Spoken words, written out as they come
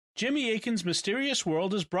Jimmy Akin's Mysterious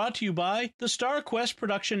World is brought to you by the Star Quest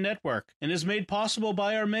Production Network and is made possible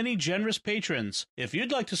by our many generous patrons. If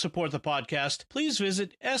you'd like to support the podcast, please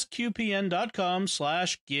visit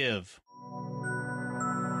sqpn.com/give.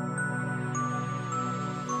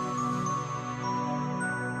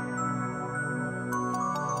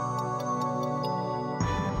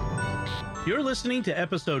 You're listening to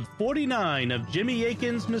episode 49 of Jimmy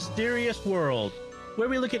Akin's Mysterious World, where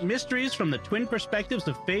we look at mysteries from the twin perspectives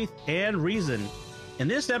of faith and reason. In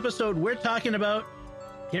this episode, we're talking about,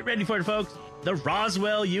 get ready for it, folks, the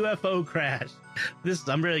Roswell UFO crash.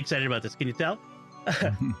 I'm really excited about this. Can you tell?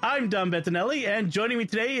 I'm Dom Bettinelli, and joining me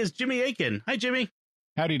today is Jimmy Akin. Hi, Jimmy.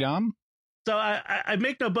 Howdy, Dom. So I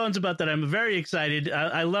make no bones about that. I'm very excited.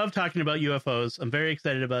 I love talking about UFOs. I'm very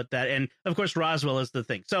excited about that. And of course, Roswell is the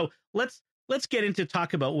thing. So let's get into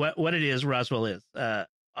talk about what it is Roswell is.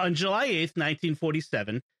 On July 8th,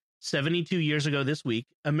 1947, 72 years ago this week,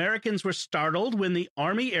 Americans were startled when the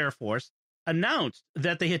Army Air Force announced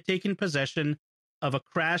that they had taken possession of a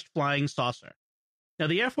crashed flying saucer. Now,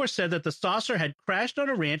 the Air Force said that the saucer had crashed on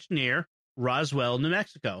a ranch near Roswell, New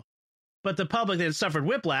Mexico. But the public then suffered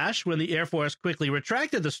whiplash when the Air Force quickly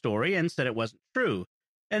retracted the story and said it wasn't true.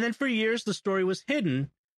 And then for years, the story was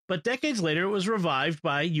hidden, but decades later, it was revived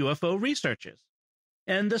by UFO researchers.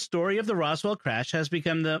 And the story of the Roswell crash has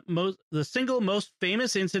become the single most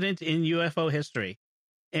famous incident in UFO history.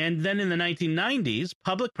 And then in the 1990s,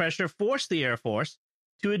 public pressure forced the Air Force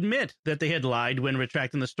to admit that they had lied when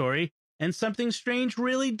retracting the story, and something strange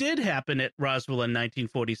really did happen at Roswell in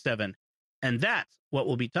 1947. And that's what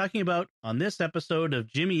we'll be talking about on this episode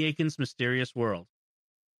of Jimmy Akin's Mysterious World.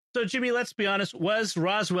 So, Jimmy, let's be honest, was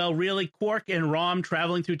Roswell really Quark and Rom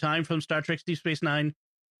traveling through time from Star Trek Deep Space Nine?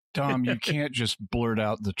 Dom, you can't just blurt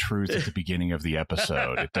out the truth at the beginning of the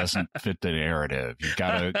episode. It doesn't fit the narrative. You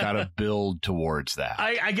gotta build towards that.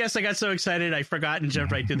 I guess I got so excited I forgot and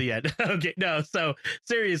jumped right to the end. Okay, no, so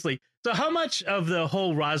seriously. So how much of the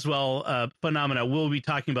whole Roswell phenomena will we be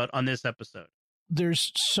talking about on this episode?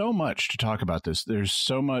 There's so much to talk about this. There's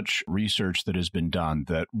so much research that has been done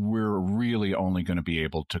that we're really only going to be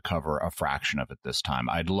able to cover a fraction of it this time.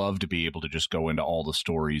 I'd love to be able to just go into all the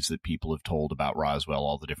stories that people have told about Roswell,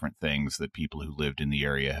 all the different things that people who lived in the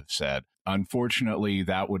area have said. Unfortunately,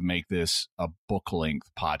 that would make this a book-length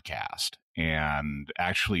podcast, and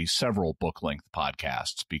actually several book-length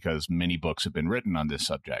podcasts, because many books have been written on this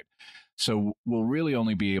subject. So we'll really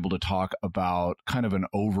only be able to talk about kind of an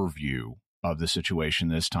overview of the situation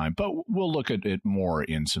this time, but we'll look at it more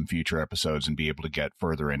in some future episodes and be able to get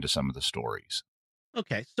further into some of the stories.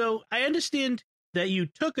 Okay, so I understand that you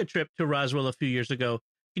took a trip to Roswell a few years ago.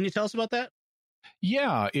 Can you tell us about that?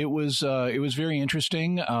 Yeah, it was very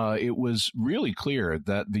interesting. It was really clear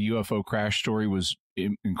that the UFO crash story was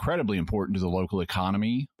incredibly important to the local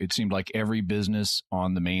economy. It seemed like every business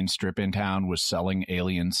on the main strip in town was selling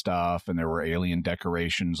alien stuff, and there were alien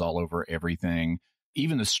decorations all over everything.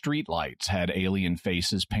 Even the street lights had alien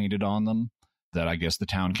faces painted on them that I guess the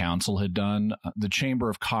town council had done. The Chamber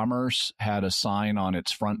of Commerce had a sign on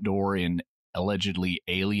its front door in allegedly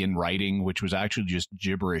alien writing, which was actually just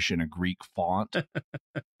gibberish in a Greek font.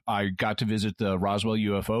 I got to visit the Roswell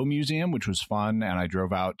UFO Museum, which was fun, and I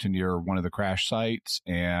drove out to near one of the crash sites,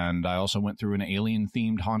 and I also went through an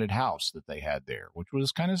alien-themed haunted house that they had there, which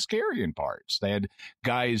was kind of scary in parts. They had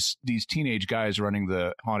these teenage guys running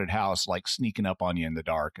the haunted house, like sneaking up on you in the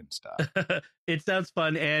dark and stuff. It sounds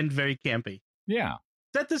fun and very campy. Yeah.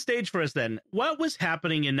 Set the stage for us then. What was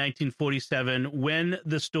happening in 1947 when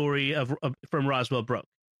the story from Roswell broke?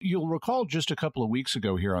 You'll recall just a couple of weeks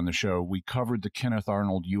ago here on the show, we covered the Kenneth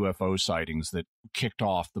Arnold UFO sightings that kicked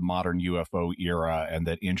off the modern UFO era and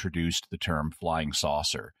that introduced the term flying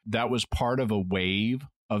saucer. That was part of a wave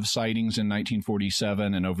of sightings in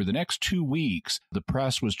 1947, and over the next 2 weeks, the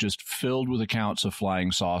press was just filled with accounts of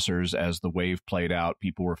flying saucers as the wave played out.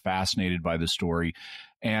 People were fascinated by the story,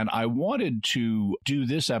 and I wanted to do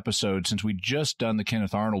this episode, since we'd just done the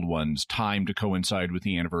Kenneth Arnold ones, timed to coincide with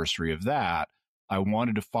the anniversary of that. I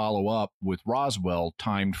wanted to follow up with Roswell,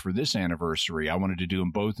 timed for this anniversary. I wanted to do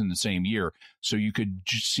them both in the same year, so you could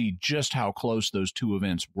see just how close those two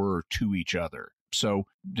events were to each other. So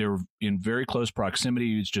they're in very close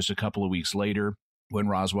proximity. It's just a couple of weeks later when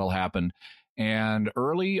Roswell happened. And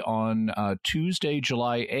early on Tuesday,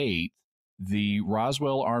 July 8th, the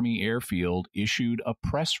Roswell Army Airfield issued a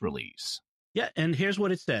press release. Yeah, and here's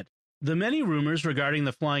what it said. The many rumors regarding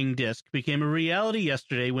the flying disc became a reality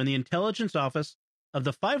yesterday when the intelligence office of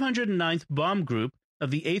the 509th Bomb Group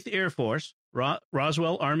of the 8th Air Force,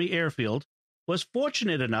 Roswell Army Airfield, was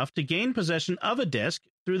fortunate enough to gain possession of a disc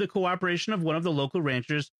through the cooperation of one of the local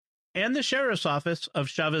ranchers and the sheriff's office of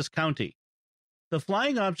Chavez County. The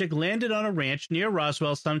flying object landed on a ranch near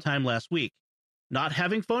Roswell sometime last week. Not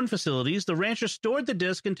having phone facilities, the rancher stored the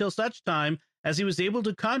disc until such time as he was able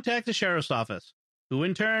to contact the sheriff's office, who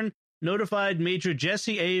in turn notified Major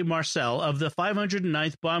Jesse A. Marcel of the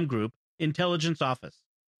 509th Bomb Group Intelligence Office.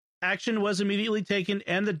 Action was immediately taken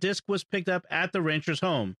and the disc was picked up at the rancher's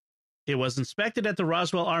home. It was inspected at the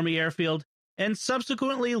Roswell Army Airfield and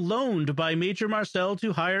subsequently loaned by Major Marcel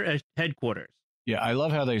to higher headquarters. Yeah, I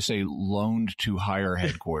love how they say loaned to higher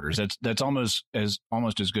headquarters. That's almost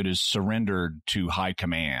as good as surrendered to high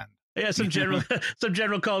command. Yeah, some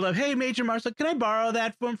general called up, "Hey, Major Marcel, can I borrow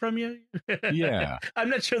that from you?" Yeah. I'm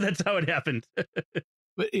not sure that's how it happened.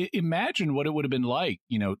 But imagine what it would have been like,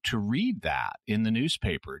 to read that in the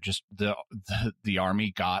newspaper. Just the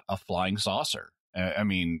Army got a flying saucer. I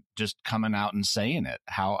mean, just coming out and saying it,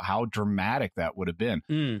 how dramatic that would have been.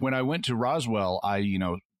 When I went to Roswell, I,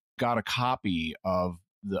 got a copy of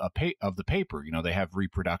the paper. They have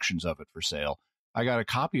reproductions of it for sale. I got a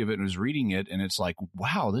copy of it and was reading it, and it's like,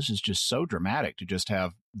 wow, this is just so dramatic to just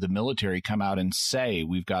have the military come out and say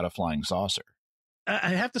we've got a flying saucer. I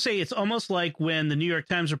have to say, it's almost like when the New York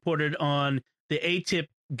Times reported on the ATIP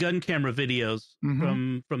gun camera videos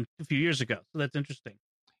from a few years ago. So that's interesting.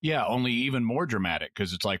 Yeah, only even more dramatic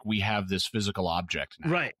because it's like we have this physical object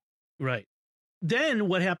now. Right. Then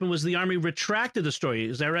what happened was the Army retracted the story.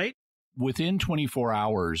 Is that right? Within 24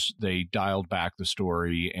 hours, they dialed back the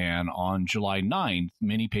story. And on July 9th,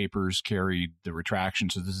 many papers carried the retraction.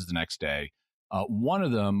 So this is the next day. One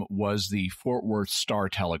of them was the Fort Worth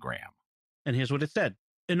Star-Telegram. And here's what it said.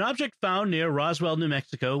 An object found near Roswell, New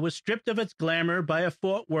Mexico, was stripped of its glamour by a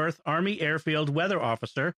Fort Worth Army Airfield weather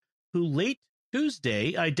officer who late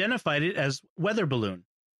Tuesday identified it as weather balloon.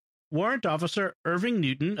 Warrant Officer Irving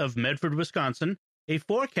Newton of Medford, Wisconsin, a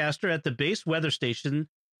forecaster at the base weather station,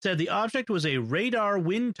 said the object was a radar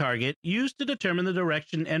wind target used to determine the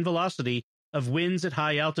direction and velocity of winds at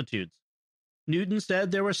high altitudes. Newton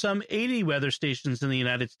said there were some 80 weather stations in the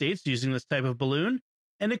United States using this type of balloon,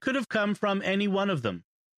 and it could have come from any one of them.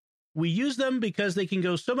 We use them because they can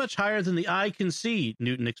go so much higher than the eye can see,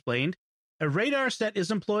 Newton explained. A radar set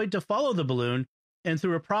is employed to follow the balloon, and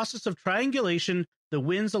through a process of triangulation, the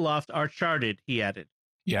winds aloft are charted, he added.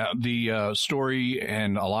 Yeah, the story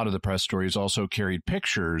and a lot of the press stories also carried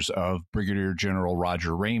pictures of Brigadier General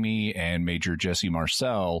Roger Ramey and Major Jesse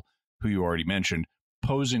Marcel, who you already mentioned,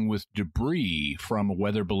 posing with debris from a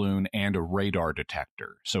weather balloon and a radar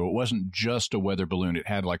detector. So it wasn't just a weather balloon. It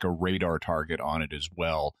had like a radar target on it as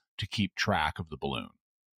well to keep track of the balloon.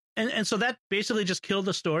 And so that basically just killed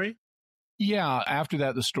the story? Yeah, after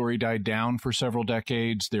that, the story died down for several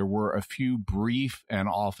decades. There were a few brief and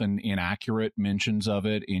often inaccurate mentions of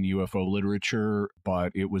it in UFO literature,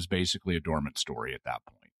 but it was basically a dormant story at that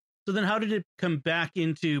point. So then how did it come back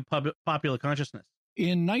into popular consciousness?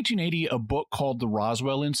 In 1980, a book called The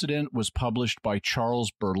Roswell Incident was published by Charles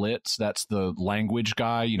Berlitz. That's the language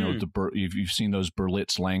guy. If you've seen those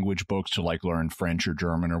Berlitz language books to like learn French or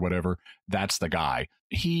German or whatever, that's the guy.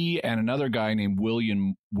 He and another guy named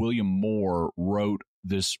William Moore wrote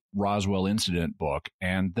this Roswell Incident book,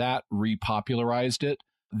 and that repopularized it.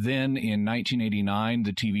 Then in 1989,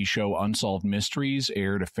 the TV show Unsolved Mysteries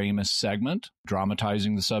aired a famous segment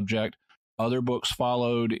dramatizing the subject. Other books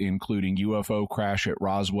followed, including UFO Crash at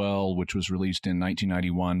Roswell, which was released in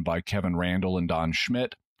 1991 by Kevin Randall and Don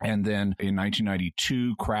Schmidt. And then in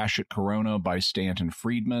 1992, Crash at Corona by Stanton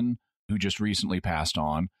Friedman, who just recently passed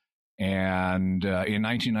on. And in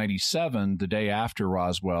 1997, the day after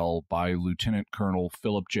Roswell, by Lieutenant Colonel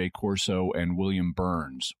Philip J. Corso and William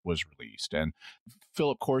Burns was released. And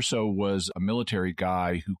Philip Corso was a military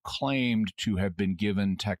guy who claimed to have been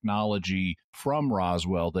given technology from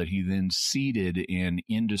Roswell that he then seeded in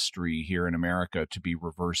industry here in America to be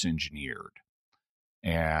reverse engineered.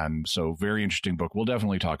 And so very interesting book. We'll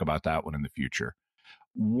definitely talk about that one in the future.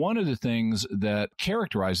 One of the things that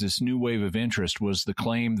characterized this new wave of interest was the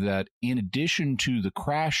claim that in addition to the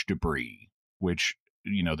crash debris, which,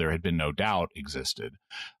 there had been no doubt existed,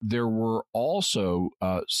 there were also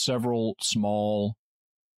several small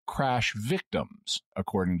crash victims,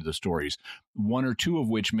 according to the stories, one or two of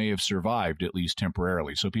which may have survived, at least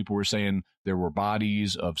temporarily. So people were saying there were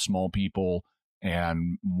bodies of small people,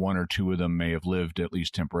 and one or two of them may have lived at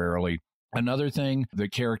least temporarily. Another thing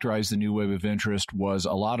that characterized the new wave of interest was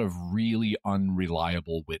a lot of really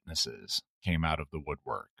unreliable witnesses came out of the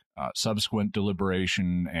woodwork. Subsequent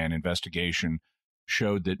deliberation and investigation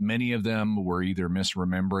showed that many of them were either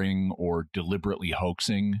misremembering or deliberately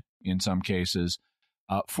hoaxing in some cases.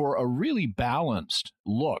 For a really balanced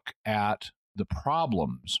look at the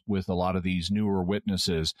problems with a lot of these newer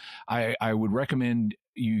witnesses, I would recommend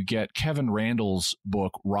you get Kevin Randall's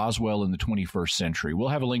book, Roswell in the 21st Century. We'll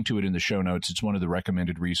have a link to it in the show notes. It's one of the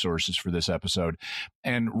recommended resources for this episode.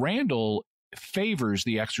 And Randall favors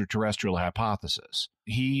the extraterrestrial hypothesis.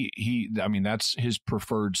 I mean, that's his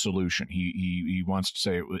preferred solution. He wants to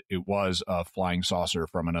say it was a flying saucer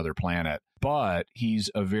from another planet, but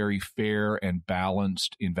he's a very fair and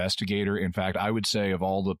balanced investigator. In fact, I would say of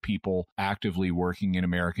all the people actively working in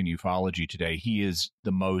American ufology today, he is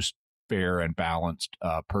the most fair and balanced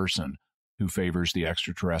person who favors the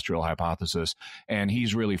extraterrestrial hypothesis. And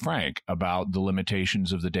he's really frank about the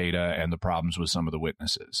limitations of the data and the problems with some of the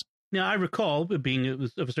witnesses. Now, I recall being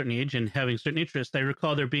of a certain age and having certain interests. I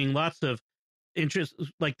recall there being lots of interests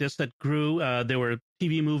like this that grew. There were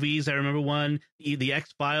TV movies. I remember one, the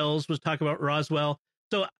X-Files was talking about Roswell.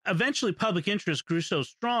 So eventually public interest grew so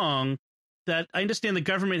strong that I understand the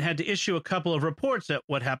government had to issue a couple of reports at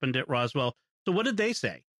what happened at Roswell. So what did they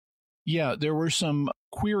say? Yeah, there were some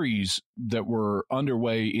queries that were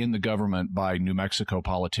underway in the government by New Mexico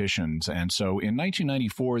politicians. And so in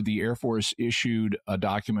 1994, the Air Force issued a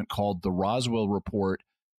document called the Roswell Report,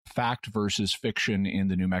 Fact versus Fiction in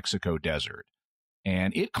the New Mexico Desert.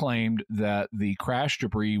 And it claimed that the crash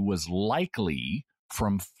debris was likely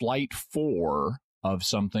from Flight 4 of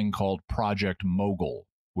something called Project Mogul,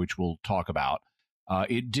 which we'll talk about.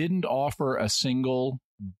 It didn't offer a single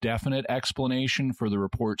definite explanation for the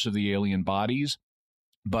reports of the alien bodies,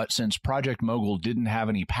 but since Project Mogul didn't have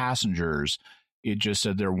any passengers, it just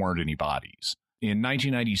said there weren't any bodies. In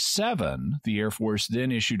 1997, the Air Force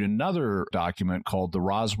then issued another document called the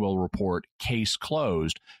Roswell Report, Case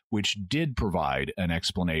Closed, which did provide an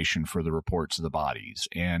explanation for the reports of the bodies,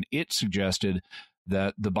 and it suggested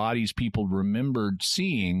that the bodies people remembered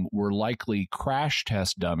seeing were likely crash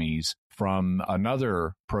test dummies from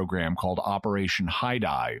another program called Operation High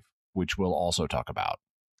Dive, which we'll also talk about.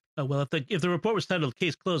 Oh, well, if the report was titled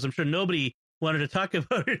Case Closed, I'm sure nobody wanted to talk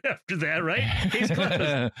about it after that, right? Case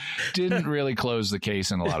closed. Didn't really close the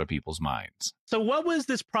case in a lot of people's minds. So what was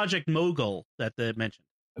this Project Mogul that they mentioned?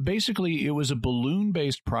 Basically, it was a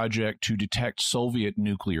balloon-based project to detect Soviet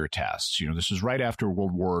nuclear tests. You know, this was right after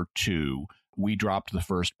World War II. We dropped the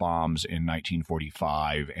first bombs in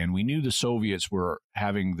 1945, and we knew the Soviets were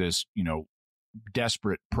having this,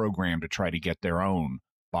 desperate program to try to get their own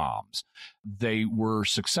bombs. They were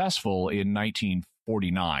successful in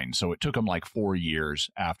 1949, so it took them like 4 years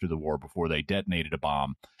after the war before they detonated a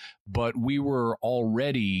bomb. But we were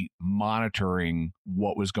already monitoring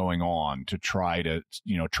what was going on to try to,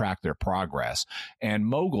 track their progress. And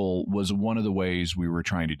Mogul was one of the ways we were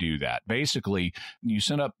trying to do that. Basically, you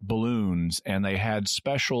sent up balloons and they had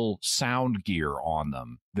special sound gear on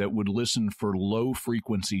them that would listen for low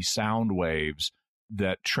frequency sound waves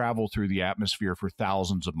that travel through the atmosphere for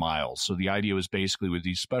thousands of miles. So the idea was basically with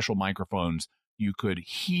these special microphones, you could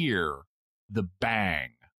hear the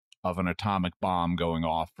bang of an atomic bomb going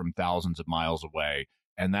off from thousands of miles away.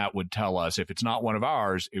 And that would tell us if it's not one of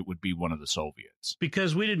ours, it would be one of the Soviets.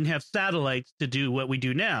 Because we didn't have satellites to do what we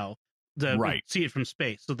do now, right. See it from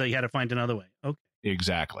space. So they had to find another way. Okay.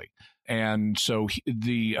 Exactly. And so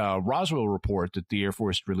the Roswell report that the Air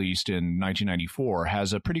Force released in 1994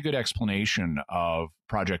 has a pretty good explanation of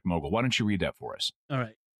Project Mogul. Why don't you read that for us? All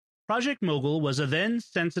right. Project Mogul was a then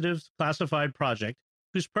sensitive classified project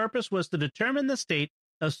whose purpose was to determine the state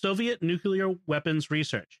of Soviet nuclear weapons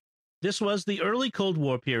research. This was the early Cold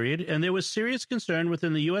War period, and there was serious concern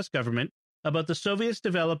within the U.S. government about the Soviets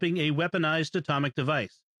developing a weaponized atomic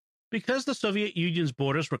device. Because the Soviet Union's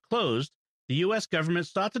borders were closed, the U.S. government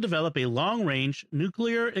sought to develop a long-range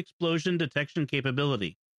nuclear explosion detection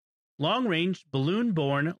capability. Long-range,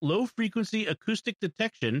 balloon-borne, low-frequency acoustic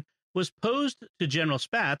detection was posed to General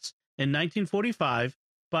Spaatz in 1945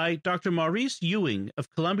 by Dr. Maurice Ewing of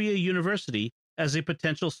Columbia University as a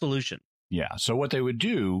potential solution. Yeah, so what they would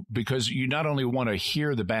do, because you not only want to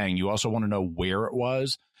hear the bang, you also want to know where it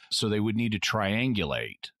was. So they would need to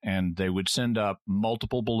triangulate, and they would send up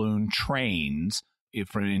multiple balloon trains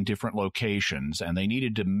in different locations, and they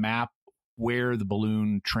needed to map where the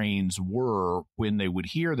balloon trains were when they would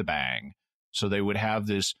hear the bang. So they would have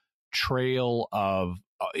this trail of,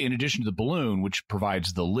 in addition to the balloon, which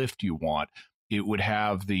provides the lift you want, it would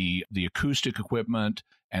have the acoustic equipment,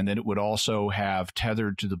 and then it would also have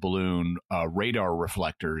tethered to the balloon radar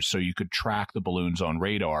reflectors, so you could track the balloons on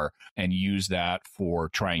radar and use that for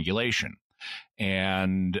triangulation.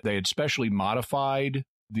 And they had specially modified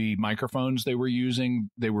the microphones they were using.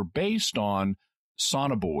 They were based on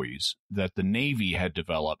sonobuoys that the Navy had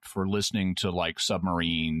developed for listening to like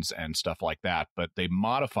submarines and stuff like that, but they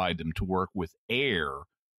modified them to work with air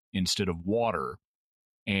instead of water,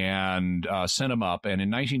 and sent them up. And in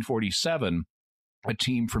 1947, a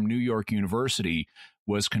team from New York University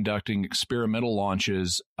was conducting experimental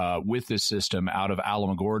launches with this system out of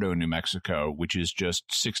Alamogordo, New Mexico, which is just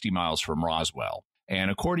 60 miles from Roswell.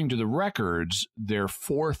 And according to the records, their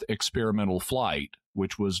fourth experimental flight,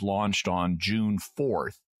 which was launched on June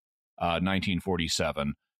 4th,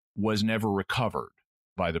 1947, was never recovered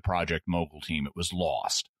by the Project Mogul team. It was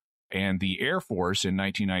lost. And the Air Force in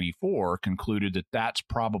 1994 concluded that that's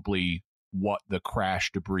probably what the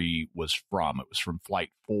crash debris was from. It was from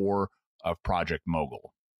Flight 4 of Project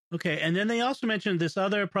Mogul. Okay, and then they also mentioned this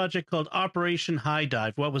other project called Operation High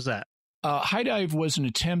Dive. What was that? High Dive was an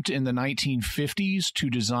attempt in the 1950s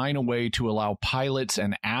to design a way to allow pilots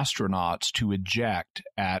and astronauts to eject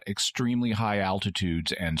at extremely high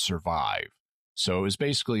altitudes and survive. So it was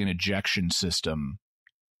basically an ejection system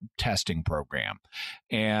testing program.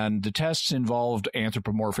 And the tests involved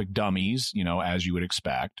anthropomorphic dummies, as you would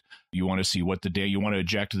expect. You want to see you want to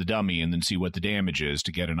eject the dummy and then see what the damage is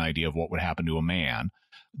to get an idea of what would happen to a man.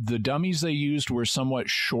 The dummies they used were somewhat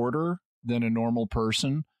shorter than a normal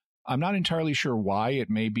person. I'm not entirely sure why. It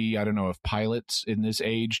may be, I don't know, if pilots in this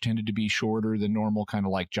age tended to be shorter than normal, kind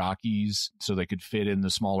of like jockeys, so they could fit in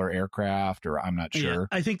the smaller aircraft, or I'm not sure. Yeah,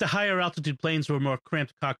 I think the higher altitude planes were more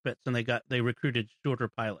cramped cockpits, and they recruited shorter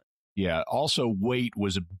pilots. Yeah. Also, weight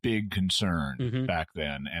was a big concern back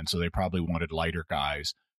then, and so they probably wanted lighter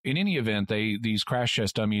guys. In any event, these crash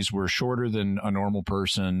test dummies were shorter than a normal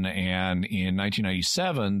person, and in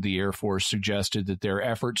 1997, the Air Force suggested that their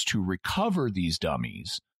efforts to recover these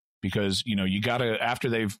dummies, because, you got to, after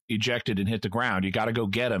they've ejected and hit the ground, you got to go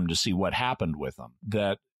get them to see what happened with them.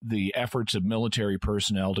 That the efforts of military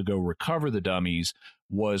personnel to go recover the dummies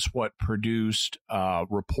was what produced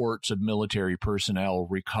reports of military personnel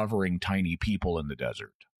recovering tiny people in the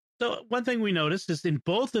desert. So one thing we noticed is in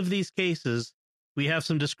both of these cases, we have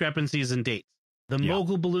some discrepancies in dates. The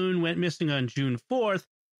Mogul balloon went missing on June 4th,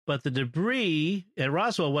 but the debris at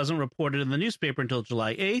Roswell wasn't reported in the newspaper until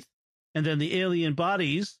July 8th. And then the alien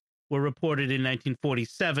bodies were reported in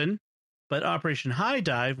 1947, but Operation High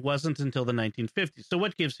Dive wasn't until the 1950s. So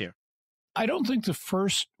what gives here? I don't think the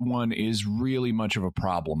first one is really much of a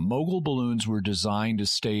problem. Mogul balloons were designed to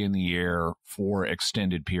stay in the air for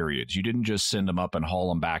extended periods. You didn't just send them up and haul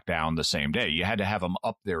them back down the same day. You had to have them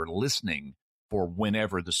up there listening for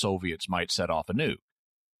whenever the Soviets might set off a nuke.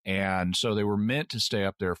 And so they were meant to stay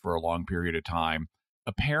up there for a long period of time.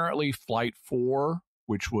 Apparently, Flight 4,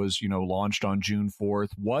 which was, launched on June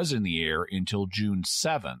 4th, was in the air until June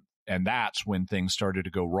 7th. And that's when things started to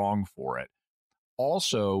go wrong for it.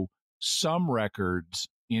 Also, some early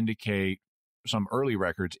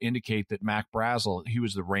records indicate that Mac Brazel, he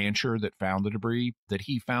was the rancher that found the debris, that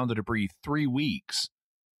he found the debris 3 weeks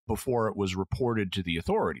before it was reported to the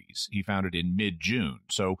authorities. He found it in mid-June.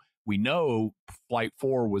 So we know Flight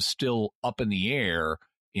 4 was still up in the air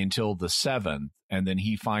until the 7th, and then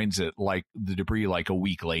he finds it the debris a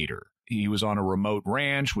week later. He was on a remote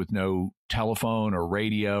ranch with no telephone or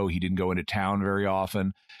radio. He didn't go into town very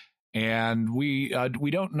often. And we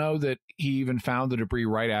don't know that he even found the debris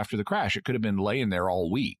right after the crash. It could have been laying there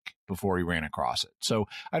all week before he ran across it. So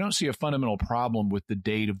I don't see a fundamental problem with the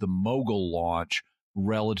date of the Mogul launch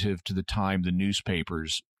relative to the time the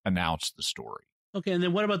newspapers announced the story. Okay, and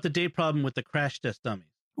then what about the date problem with the crash test dummies?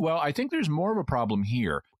 Well, I think there's more of a problem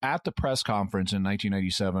here. At the press conference in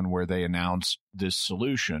 1997 where they announced this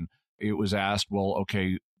solution, it was asked, well,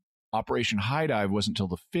 okay, Operation High Dive wasn't until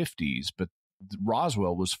the 50s, but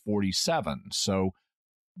Roswell was 47. So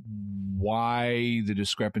why the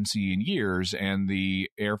discrepancy in years? And the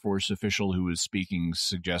Air Force official who was speaking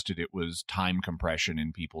suggested it was time compression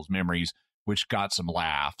in people's memories, which got some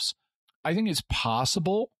laughs. I think it's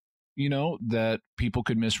possible, that people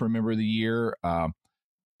could misremember the year.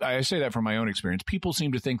 I say that from my own experience. People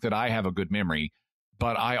seem to think that I have a good memory,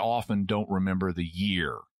 but I often don't remember the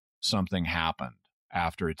year something happened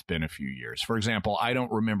after it's been a few years. For example, I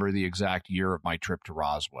don't remember the exact year of my trip to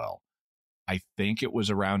Roswell. I think it was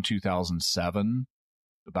around 2007,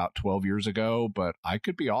 about 12 years ago, but I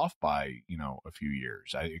could be off by, a few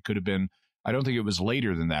years. It could have been, I don't think it was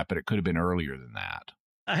later than that, but it could have been earlier than that.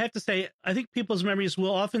 I have to say, I think people's memories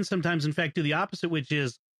will often sometimes, in fact, do the opposite, which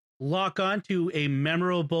is lock onto a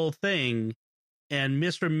memorable thing and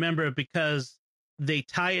misremember it because they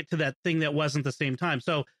tie it to that thing that wasn't the same time.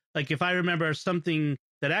 So, if I remember something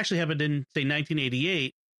that actually happened in, say,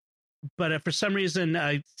 1988, but if for some reason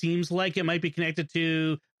it seems like it might be connected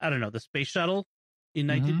to, I don't know, the space shuttle in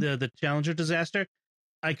the Challenger disaster,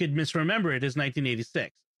 I could misremember it as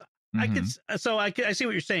 1986. I see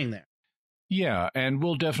what you're saying there. Yeah, and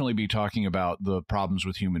we'll definitely be talking about the problems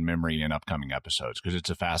with human memory in upcoming episodes because it's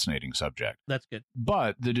a fascinating subject. That's good.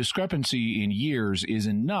 But the discrepancy in years is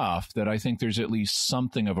enough that I think there's at least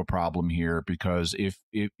something of a problem here, because if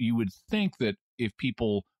you would think that if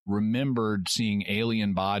people remembered seeing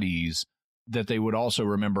alien bodies, that they would also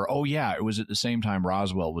remember, oh yeah, it was at the same time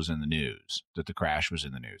Roswell was in the news, that the crash was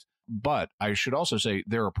in the news. But I should also say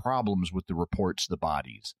there are problems with the reports of the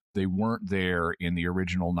bodies. They weren't there in the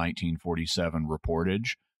original 1947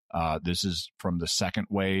 reportage. This is from the second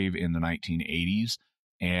wave in the 1980s.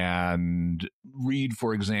 And read,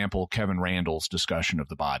 for example, Kevin Randall's discussion of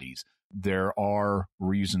the bodies. There are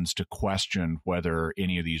reasons to question whether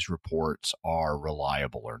any of these reports are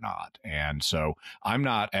reliable or not. And so I'm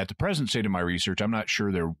not, at the present state of my research, I'm not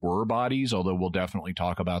sure there were bodies, although we'll definitely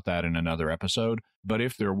talk about that in another episode. But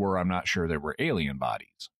if there were, I'm not sure there were alien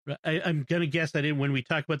bodies. I'm going to guess that when we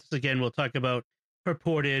talk about this again, we'll talk about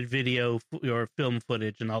purported video or film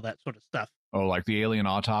footage and all that sort of stuff. Oh, like the alien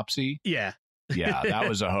autopsy? Yeah. Yeah, that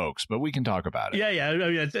was a hoax, but we can talk about it.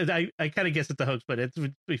 Yeah. I kind of guess it's a hoax, but it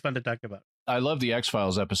would be fun to talk about. I love the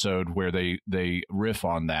X-Files episode where they riff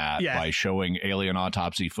on that by showing alien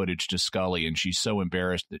autopsy footage to Scully, and she's so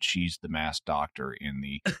embarrassed that she's the masked doctor in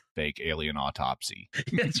the fake alien autopsy.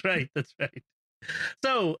 That's right.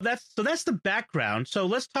 So that's the background. So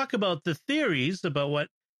let's talk about the theories about what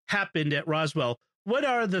happened at Roswell. What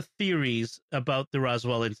are the theories about the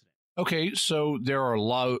Roswell incident? Okay, so there are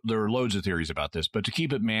loads of theories about this, but to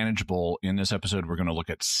keep it manageable, in this episode, we're going to look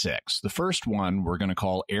at 6. The first one we're going to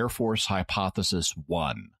call Air Force Hypothesis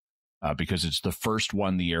 1, because it's the first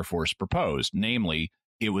one the Air Force proposed. Namely,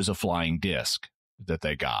 it was a flying disc that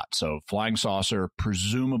they got. So flying saucer,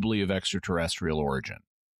 presumably of extraterrestrial origin.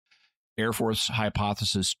 Air Force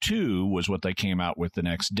Hypothesis 2 was what they came out with the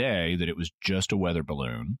next day, that it was just a weather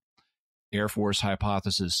balloon. Air Force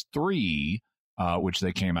Hypothesis 3, which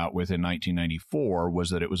they came out with in 1994, was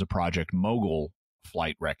that it was a Project Mogul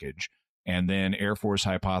flight wreckage. And then Air Force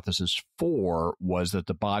Hypothesis 4 was that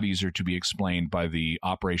the bodies are to be explained by the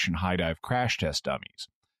Operation High Dive crash test dummies.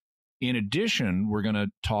 In addition, we're going to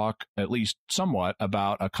talk at least somewhat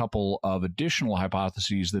about a couple of additional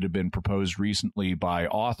hypotheses that have been proposed recently by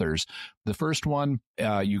authors. The first one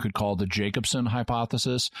you could call the Jacobson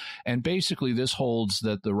hypothesis. And basically this holds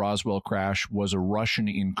that the Roswell crash was a Russian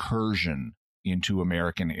incursion into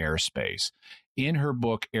American airspace. In her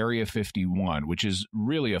book, Area 51, which is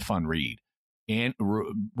really a fun read, and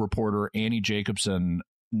reporter Annie Jacobson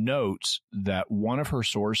notes that one of her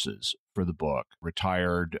sources for the book,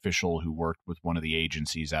 retired official who worked with one of the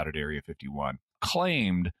agencies out at Area 51,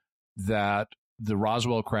 claimed that the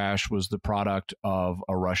Roswell crash was the product of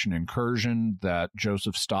a Russian incursion, that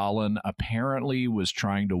Joseph Stalin apparently was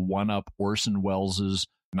trying to one-up Orson Welles'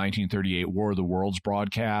 1938 War of the Worlds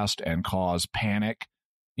broadcast and cause panic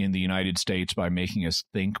in the United States by making us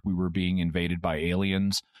think we were being invaded by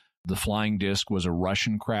aliens. The flying disc was a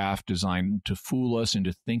Russian craft designed to fool us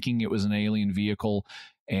into thinking it was an alien vehicle.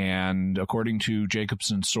 And according to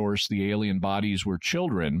Jacobson's source, the alien bodies were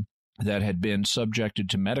children that had been subjected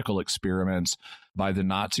to medical experiments by the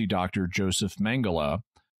Nazi doctor Joseph Mengele,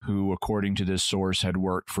 who, according to this source, had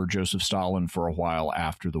worked for Joseph Stalin for a while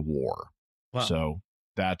after the war. Wow. So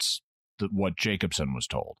that's what Jacobson was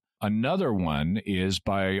told. Another one is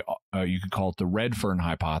by, you could call it the Redfern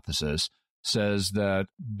hypothesis, says that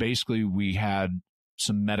basically we had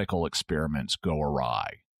some medical experiments go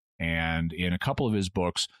awry. And in a couple of his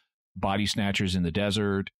books, Body Snatchers in the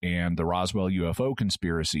Desert and the Roswell UFO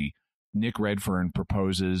Conspiracy, Nick Redfern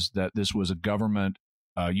proposes that this was a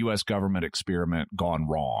U.S. government experiment gone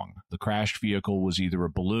wrong. The crashed vehicle was either a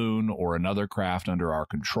balloon or another craft under our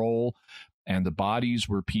control, and the bodies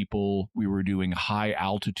were people we were doing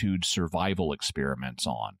high-altitude survival experiments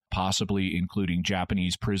on, possibly including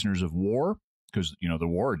Japanese prisoners of war, because, the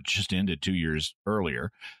war just ended 2 years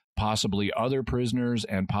earlier, possibly other prisoners,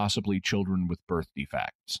 and possibly children with birth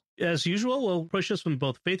defects. As usual, we'll push this from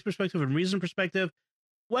both faith perspective and reason perspective.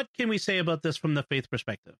 What can we say about this from the faith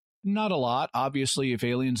perspective? Not a lot. Obviously, if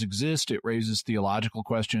aliens exist, it raises theological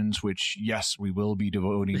questions, which, yes, we will be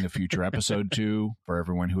devoting a future episode to for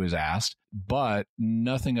everyone who has asked. But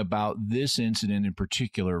nothing about this incident in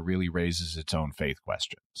particular really raises its own faith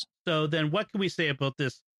questions. So then what can we say about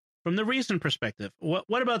this from the reason perspective?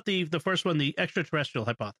 What about the first one, the extraterrestrial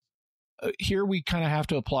hypothesis? Here we kind of have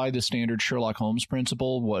to apply the standard Sherlock Holmes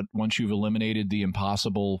principle. Once you've eliminated the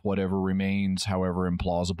impossible, whatever remains, however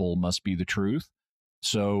implausible, must be the truth.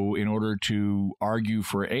 So in order to argue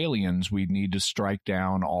for aliens, we'd need to strike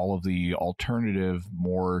down all of the alternative,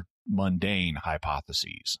 more mundane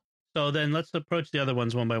hypotheses. So then let's approach the other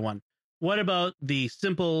ones one by one. What about the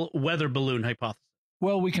simple weather balloon hypothesis?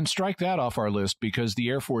 Well, we can strike that off our list because the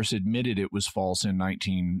Air Force admitted it was false in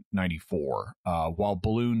 1994. While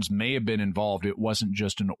balloons may have been involved, it wasn't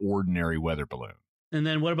just an ordinary weather balloon. And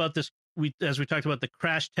then what about this? As we talked about, the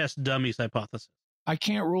crash test dummies hypothesis. I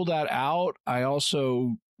can't rule that out. I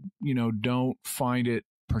also, don't find it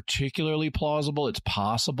particularly plausible. It's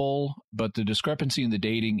possible, but the discrepancy in the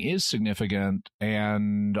dating is significant.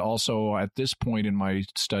 And also, at this point in my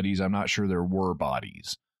studies, I'm not sure there were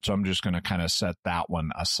bodies. So I'm just going to kind of set that one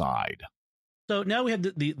aside. So now we have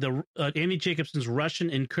the Andy Jacobson's Russian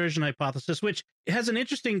incursion hypothesis, which has an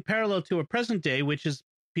interesting parallel to a present day, which is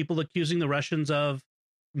people accusing the Russians of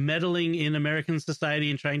meddling in American society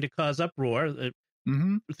and trying to cause uproar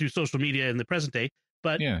through social media in the present day.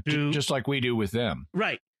 But just like we do with them.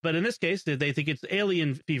 Right. But in this case, they think it's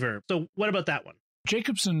alien fever. So what about that one?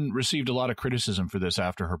 Jacobson received a lot of criticism for this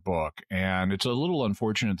after her book, and it's a little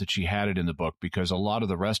unfortunate that she had it in the book because a lot of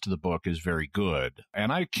the rest of the book is very good.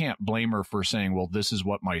 And I can't blame her for saying, well, this is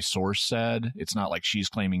what my source said. It's not like she's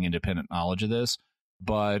claiming independent knowledge of this.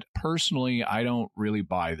 But personally, I don't really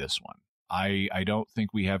buy this one. I don't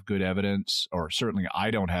think we have good evidence, or certainly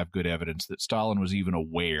I don't have good evidence that Stalin was even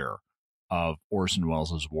aware of Orson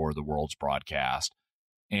Welles' War of the Worlds broadcast.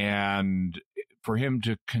 And for him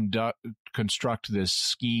to construct this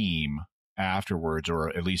scheme afterwards, or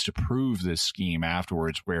at least approve this scheme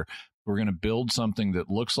afterwards, where we're going to build something that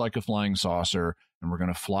looks like a flying saucer and we're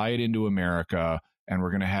going to fly it into America and we're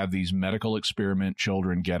going to have these medical experiment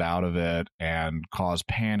children get out of it and cause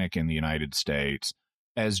panic in the United States.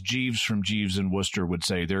 As Jeeves from Jeeves and Wooster would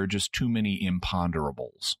say, there are just too many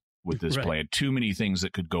imponderables with this plan, too many things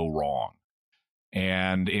that could go wrong.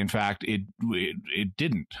 And in fact, it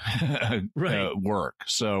didn't work.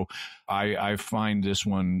 So I find this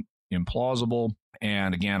one implausible.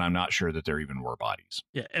 And again, I'm not sure that there even were bodies.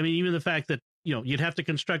 Yeah, I mean, even the fact that you'd have to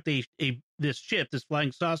construct this ship, this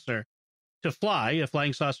flying saucer, to fly a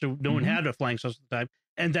flying saucer. No one had a flying saucer at the time,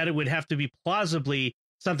 and that it would have to be plausibly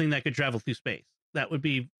something that could travel through space. That would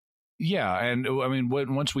be. Yeah, and I mean,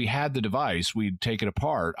 once we had the device, we'd take it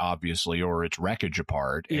apart, obviously, or its wreckage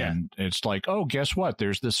apart, and it's like, oh, guess what?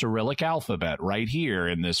 There's the Cyrillic alphabet right here,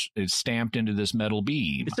 and this is stamped into this metal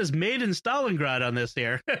beam. It says "Made in Stalingrad" on this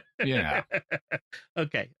here. Yeah.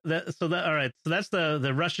 Okay. All right. So that's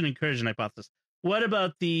the Russian incursion hypothesis. What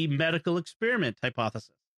about the medical experiment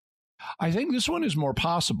hypothesis? I think this one is more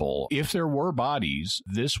possible. If there were bodies,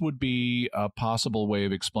 this would be a possible way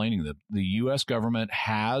of explaining them. The U.S. government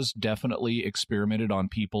has definitely experimented on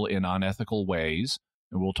people in unethical ways,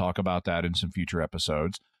 and we'll talk about that in some future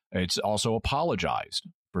episodes. It's also apologized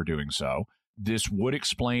for doing so. This would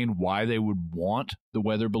explain why they would want the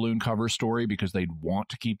weather balloon cover story, because they'd want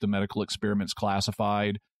to keep the medical experiments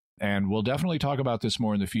classified. And we'll definitely talk about this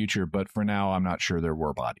more in the future, but for now, I'm not sure there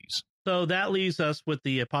were bodies. So that leaves us with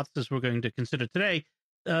the hypothesis we're going to consider today,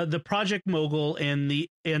 the Project Mogul and the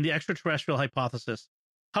extraterrestrial hypothesis.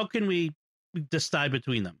 How can we decide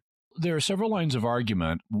between them? There are several lines of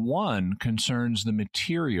argument. One concerns the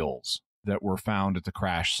materials that were found at the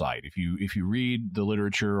crash site. If you read the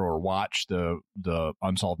literature or watch the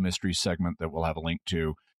Unsolved Mysteries segment that we'll have a link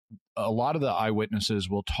to, a lot of the eyewitnesses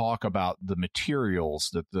will talk about the materials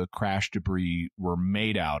that the crash debris were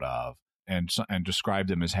made out of, and describe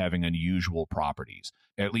them as having unusual properties.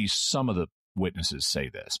 At least some of the witnesses say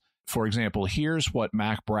this. For example, here's what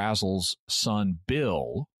Mac Brazel's son,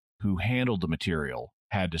 Bill, who handled the material,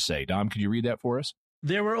 had to say. Dom, could you read that for us?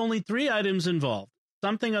 There were only 3 items involved,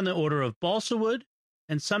 something on the order of balsa wood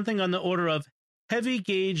and something on the order of heavy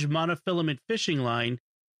gauge monofilament fishing line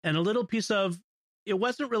and a little piece of, it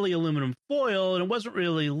wasn't really aluminum foil and it wasn't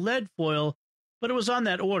really lead foil, but it was on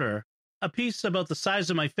that order. A piece about the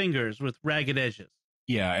size of my fingers with ragged edges.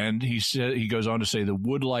 Yeah, and he goes on to say the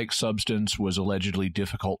wood-like substance was allegedly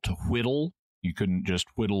difficult to whittle. You couldn't just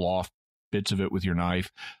whittle off bits of it with your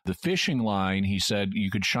knife. The fishing line, he said,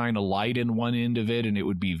 you could shine a light in one end of it and it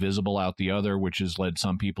would be visible out the other, which has led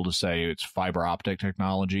some people to say it's fiber optic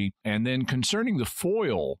technology. And then concerning the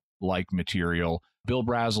foil-like material, Bill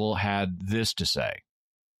Brazel had this to say.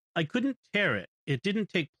 I couldn't tear it. It didn't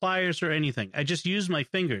take pliers or anything. I just used my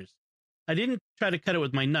fingers. I didn't try to cut it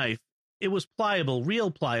with my knife. It was pliable,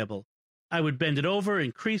 real pliable. I would bend it over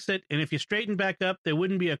and crease it, and if you straighten back up, there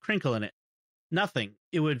wouldn't be a crinkle in it. Nothing.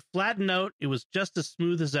 It would flatten out. It was just as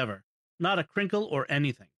smooth as ever. Not a crinkle or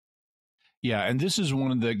anything. Yeah, and this is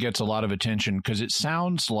one that gets a lot of attention because it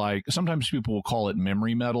sounds like, sometimes people will call it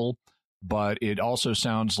memory metal, but it also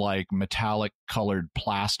sounds like metallic colored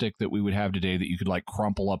plastic that we would have today that you could like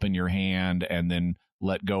crumple up in your hand and then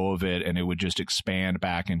let go of it and it would just expand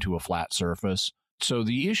back into a flat surface. So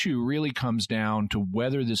the issue really comes down to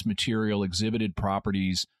whether this material exhibited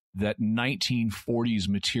properties that 1940s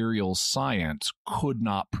materials science could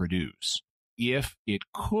not produce. If it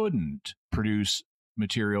couldn't produce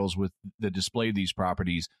materials that displayed these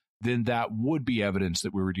properties, then that would be evidence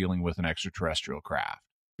that we were dealing with an extraterrestrial craft.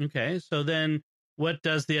 Okay, so then what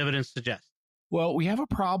does the evidence suggest? Well, we have a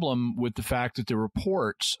problem with the fact that the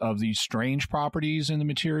reports of these strange properties in the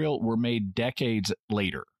material were made decades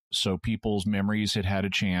later. So people's memories had had a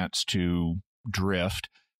chance to drift.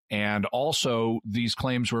 And also, these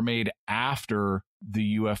claims were made after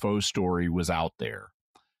the UFO story was out there.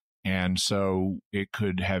 And so it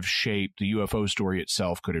could have shaped, the UFO story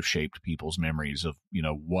itself could have shaped people's memories of,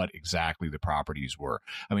 what exactly the properties were.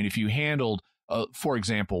 I mean, if you handled, for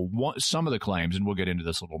example, some of the claims, and we'll get into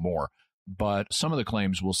this a little more, but some of the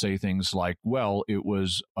claims will say things like, well, it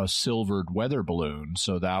was a silvered weather balloon,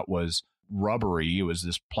 so that was rubbery. It was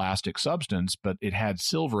this plastic substance, but it had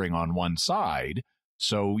silvering on one side.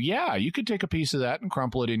 So, yeah, you could take a piece of that and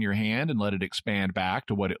crumple it in your hand and let it expand back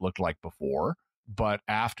to what it looked like before. But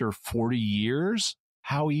after 40 years,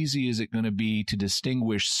 how easy is it going to be to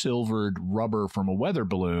distinguish silvered rubber from a weather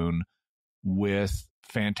balloon with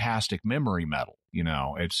fantastic memory metal?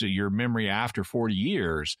 It's your memory after 40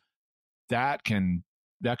 years. That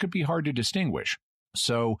could be hard to distinguish.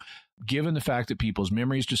 So given the fact that people's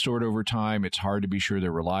memories distort over time, it's hard to be sure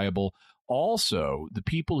they're reliable. Also, the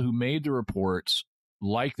people who made the reports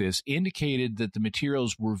like this indicated that the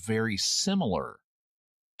materials were very similar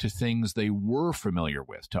to things they were familiar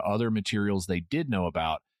with, to other materials they did know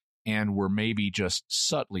about, and were maybe just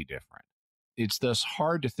subtly different. It's thus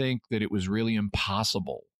hard to think that it was really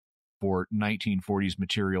impossible for 1940s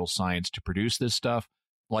material science to produce this stuff,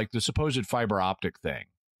 like the supposed fiber optic thing,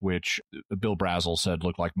 which Bill Brazel said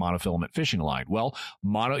looked like monofilament fishing line. Well,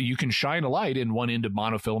 you can shine a light in one end of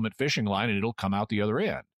monofilament fishing line and it'll come out the other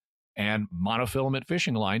end. And monofilament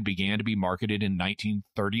fishing line began to be marketed in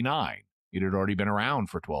 1939. It had already been around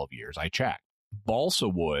for 12 years. I checked. Balsa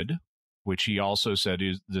wood, which he also said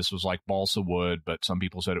this was like balsa wood, but some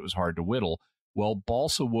people said it was hard to whittle. Well,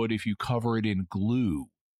 balsa wood, if you cover it in glue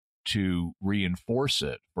to reinforce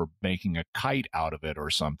it for making a kite out of it or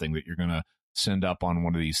something that you're going to send up on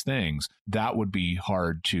one of these things, that would be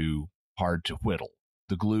hard to whittle.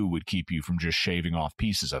 The glue would keep you from just shaving off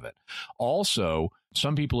pieces of it. Also,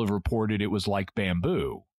 some people have reported it was like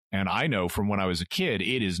bamboo. And I know from when I was a kid,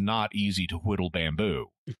 it is not easy to whittle bamboo.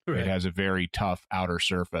 Right. It has a very tough outer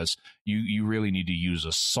surface. You really need to use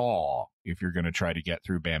a saw if you're going to try to get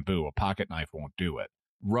through bamboo. A pocket knife won't do it.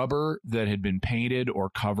 Rubber that had been painted or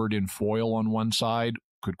covered in foil on one side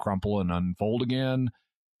could crumple and unfold again.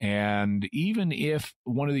 And even if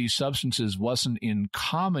one of these substances wasn't in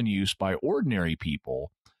common use by ordinary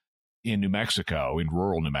people in New Mexico, in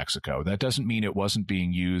rural New Mexico, that doesn't mean it wasn't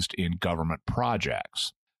being used in government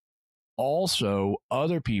projects. Also,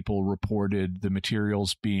 other people reported the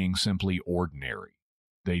materials being simply ordinary.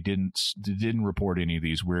 They didn't report any of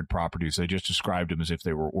these weird properties. They just described them as if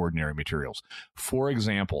they were ordinary materials. For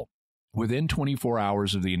example, within 24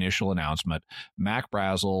 hours of the initial announcement, Mac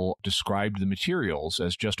Brazel described the materials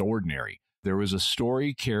as just ordinary. There was a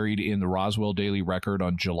story carried in the Roswell Daily Record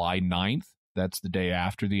on July 9th. That's the day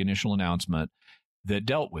after the initial announcement, that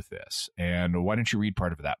dealt with this. And why don't you read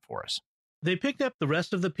part of that for us? They picked up the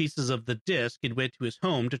rest of the pieces of the disc and went to his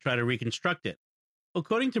home to try to reconstruct it.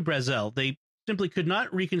 According to Brazel, they simply could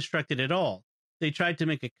not reconstruct it at all. They tried to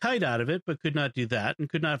make a kite out of it, but could not do that, and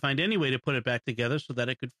could not find any way to put it back together so that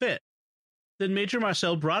it could fit. Then Major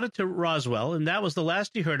Marcel brought it to Roswell, and that was the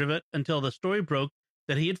last he heard of it until the story broke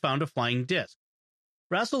that he had found a flying disc.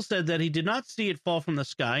 Brazel said that he did not see it fall from the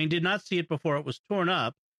sky and did not see it before it was torn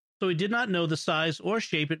up, so he did not know the size or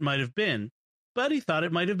shape it might have been, but he thought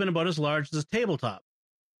it might have been about as large as a tabletop.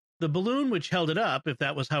 The balloon which held it up, if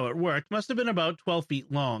that was how it worked, must have been about 12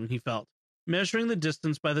 feet long, he felt, measuring the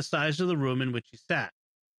distance by the size of the room in which he sat.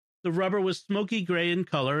 The rubber was smoky gray in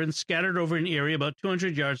color and scattered over an area about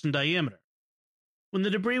 200 yards in diameter. When the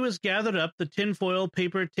debris was gathered up, the tinfoil,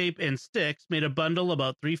 paper, tape, and sticks made a bundle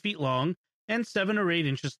about 3 feet long and 7 or 8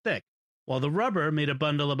 inches thick, while the rubber made a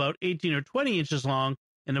bundle about 18 or 20 inches long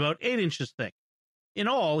and about 8 inches thick. In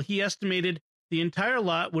all, he estimated the entire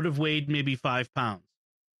lot would have weighed maybe 5 pounds.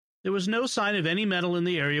 There was no sign of any metal in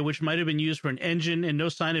the area which might have been used for an engine, and no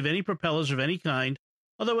sign of any propellers of any kind,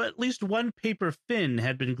 although at least one paper fin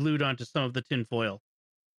had been glued onto some of the tinfoil.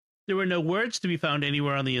 There were no words to be found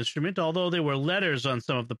anywhere on the instrument, although there were letters on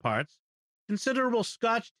some of the parts. Considerable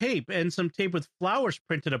Scotch tape and some tape with flowers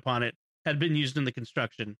printed upon it had been used in the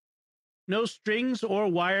construction. No strings or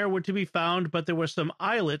wire were to be found, but there were some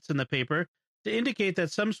eyelets in the paper to indicate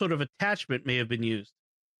that some sort of attachment may have been used.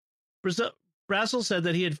 Brazel said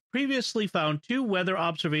that he had previously found 2 weather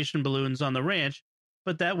observation balloons on the ranch,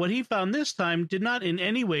 but that what he found this time did not in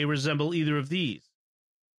any way resemble either of these.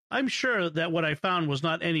 I'm sure that what I found was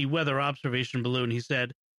not any weather observation balloon, he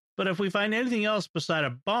said, but if we find anything else beside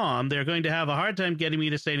a bomb, they're going to have a hard time getting me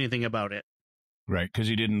to say anything about it. Right, because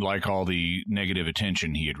he didn't like all the negative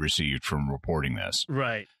attention he had received from reporting this.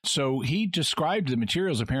 Right. So he described the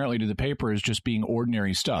materials apparently to the paper as just being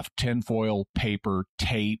ordinary stuff: tinfoil, paper,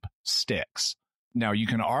 tape, sticks. Now, you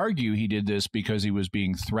can argue he did this because he was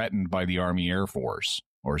being threatened by the Army Air Force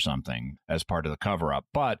or something as part of the cover-up.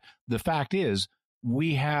 But the fact is,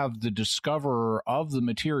 we have the discoverer of the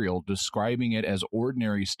material describing it as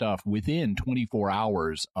ordinary stuff within 24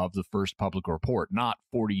 hours of the first public report, not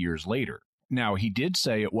 40 years later. Now, he did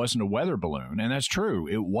say it wasn't a weather balloon, and that's true.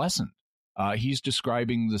 It wasn't. He's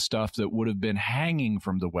describing the stuff that would have been hanging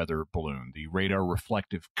from the weather balloon, the radar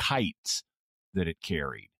reflective kites that it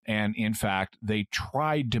carried. And in fact, they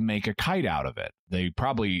tried to make a kite out of it. They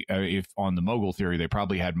probably, if on the mogul theory, they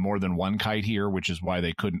probably had more than one kite here, which is why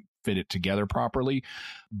they couldn't fit it together properly.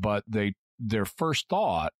 But their first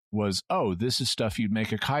thought was, oh, this is stuff you'd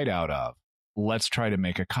make a kite out of. Let's try to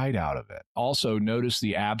make a kite out of it. Also, notice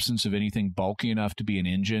the absence of anything bulky enough to be an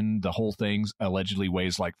engine. The whole thing allegedly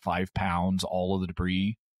weighs like 5 pounds, all of the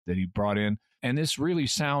debris that he brought in. And this really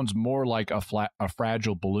sounds more like a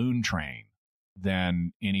fragile balloon train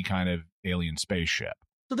than any kind of alien spaceship.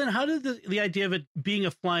 So then how did the idea of it being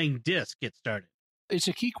a flying disc get started? It's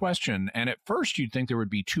a key question, and at first you'd think there would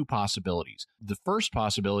be 2 possibilities. The first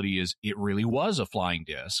possibility is it really was a flying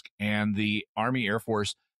disc, and the Army Air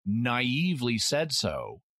Force naively said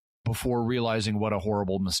so before realizing what a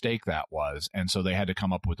horrible mistake that was, and so they had to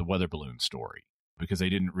come up with the weather balloon story because they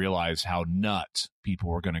didn't realize how nuts people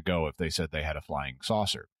were going to go if they said they had a flying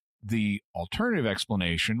saucer. The alternative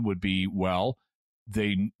explanation would be, well,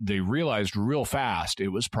 they realized real fast it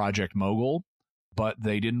was Project Mogul, but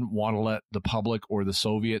they didn't want to let the public or the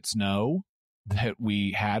Soviets know that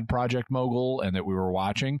we had Project Mogul and that we were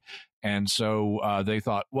watching. And so they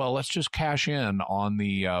thought, well, let's just cash in on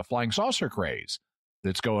the flying saucer craze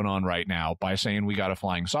that's going on right now by saying we got a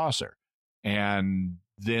flying saucer. And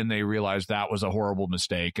then they realized that was a horrible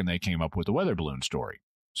mistake, and they came up with the weather balloon story.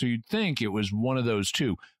 So you'd think it was one of those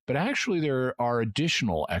 2, but actually there are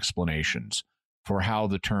additional explanations for how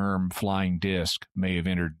the term flying disc may have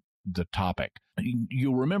entered the topic.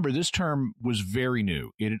 You'll remember this term was very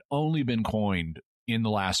new. It had only been coined in the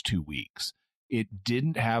last 2 weeks. It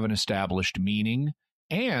didn't have an established meaning,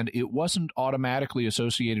 and it wasn't automatically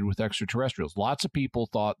associated with extraterrestrials. Lots of people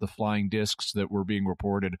thought the flying discs that were being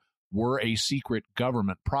reported were a secret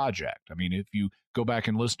government project. I mean, if you go back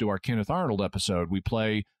and listen to our Kenneth Arnold episode, we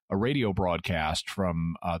play a radio broadcast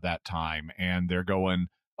from that time, and they're going,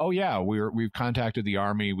 oh, yeah, we've contacted the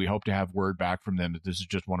Army. We hope to have word back from them that this is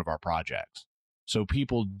just one of our projects. So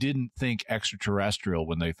people didn't think extraterrestrial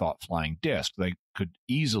when they thought flying disc. They could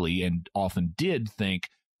easily and often did think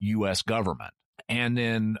U.S. government. And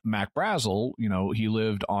then Mac Brazel, he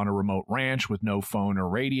lived on a remote ranch with no phone or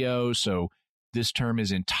radio, so this term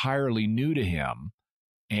is entirely new to him.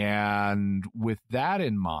 And with that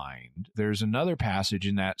in mind, there's another passage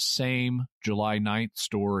in that same July 9th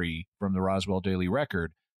story from the Roswell Daily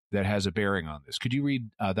Record that has a bearing on this. Could you read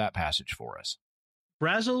that passage for us?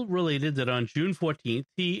 Brazel related that on June 14th,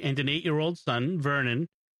 he and an 8-year-old son, Vernon,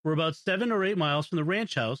 were about 7 or 8 miles from the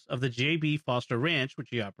ranch house of the J.B. Foster Ranch, which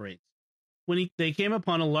he operates, when they came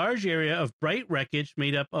upon a large area of bright wreckage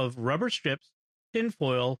made up of rubber strips,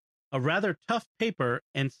 tinfoil, a rather tough paper,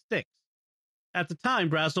 and sticks. At the time,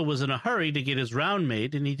 Brazel was in a hurry to get his round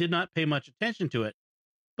made, and he did not pay much attention to it.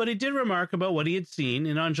 But he did remark about what he had seen,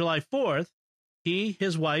 and on July 4th, he,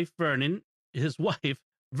 his wife, Vernon,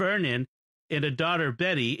 and a daughter,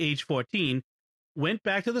 Betty, age 14, went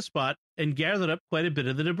back to the spot and gathered up quite a bit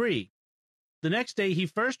of the debris. The next day, he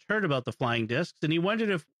first heard about the flying discs, and he wondered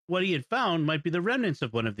if what he had found might be the remnants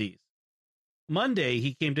of one of these. Monday,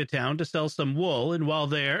 he came to town to sell some wool, and while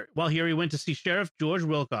here, he went to see Sheriff George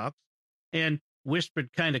Wilcox and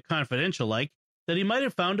whispered kind of confidential-like that he might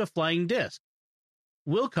have found a flying disc.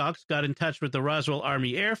 Wilcox got in touch with the Roswell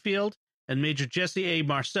Army Airfield, and Major Jesse A.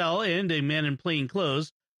 Marcel and a man in plain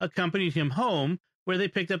clothes accompanied him home, where they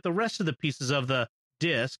picked up the rest of the pieces of the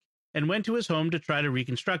disc and went to his home to try to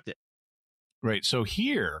reconstruct it. Right. So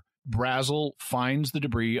here, Brazel finds the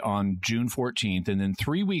debris on June 14th, and then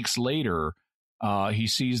 3 weeks later, he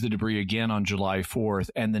sees the debris again on July 4th,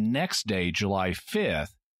 and the next day, July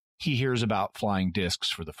 5th, he hears about flying discs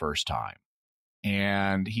for the first time.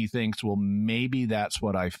 And he thinks, well, maybe that's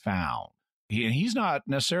what I found. He's not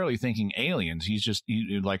necessarily thinking aliens. He's just,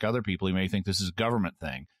 like other people, he may think this is a government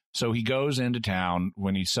thing. So he goes into town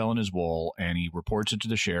when he's selling his wool and he reports it to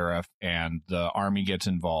the sheriff, and the army gets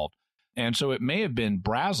involved. And so it may have been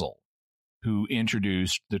Brazel who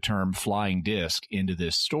introduced the term flying disc into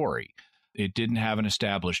this story. It didn't have an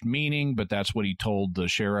established meaning, but that's what he told the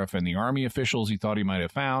sheriff and the army officials he thought he might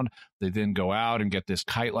have found. They then go out and get this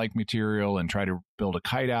kite-like material and try to build a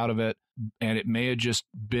kite out of it. And it may have just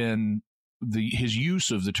been his use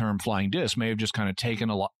of the term flying disc may have just kind of taken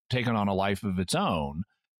on a life of its own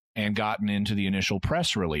and gotten into the initial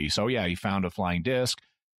press release. Oh, yeah, he found a flying disc.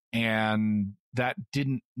 And that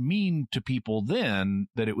didn't mean to people then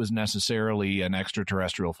that it was necessarily an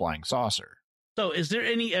extraterrestrial flying saucer. So is there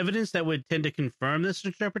any evidence that would tend to confirm this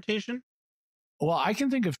interpretation? Well, I can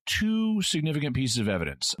think of two significant pieces of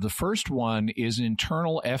evidence. The first one is an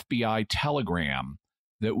internal FBI telegram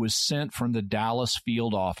that was sent from the Dallas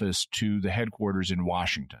field office to the headquarters in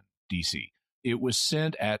Washington, D.C. It was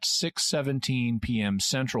sent at 6:17 p.m.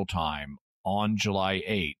 Central Time on July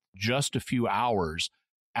 8th, just a few hours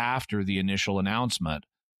after the initial announcement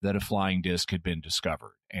that a flying disc had been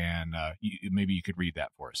discovered. And maybe you could read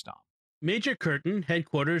that for us, Tom. Major Curtin,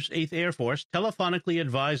 Headquarters, 8th Air Force, telephonically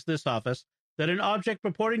advised this office that an object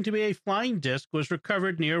purporting to be a flying disc was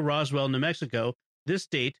recovered near Roswell, New Mexico, this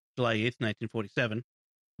date, July 8th, 1947.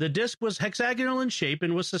 The disc was hexagonal in shape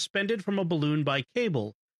and was suspended from a balloon by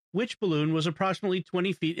cable, which balloon was approximately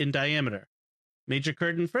 20 feet in diameter. Major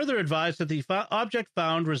Curtin further advised that the object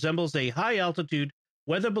found resembles a high-altitude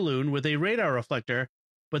weather balloon with a radar reflector,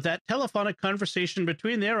 but that telephonic conversation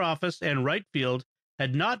between their office and Wright Field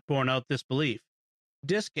had not borne out this belief.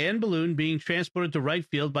 Disc and balloon being transported to Wright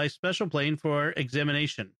Field by special plane for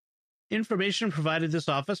examination. Information provided this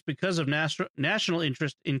office because of national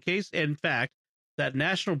interest in case and fact that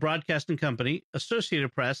National Broadcasting Company,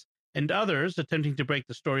 Associated Press, and others attempting to break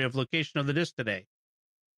the story of location of the disc today.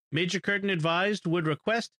 Major Curtin advised would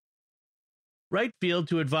request Wright Field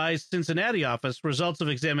to advise Cincinnati office results of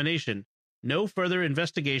examination, no further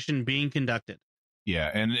investigation being conducted.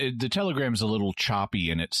 Yeah, and the telegram's a little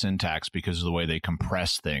choppy in its syntax because of the way they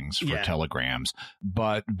compress things for telegrams.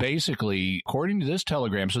 But basically, according to this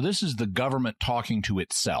telegram, so this is the government talking to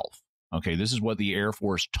itself. Okay, this is what the Air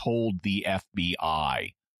Force told the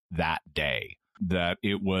FBI that day, that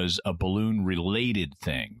it was a balloon-related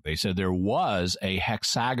thing. They said there was a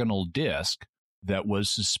hexagonal disc that was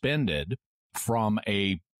suspended from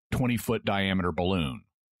a 20-foot diameter balloon.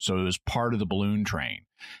 So it was part of the balloon train.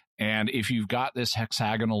 And if you've got this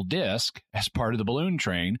hexagonal disc as part of the balloon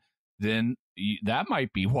train, then that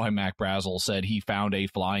might be why Mac Brazel said he found a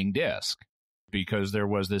flying disc, because there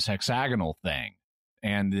was this hexagonal thing.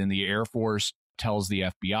 And then the Air Force tells the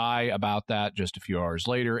FBI about that just a few hours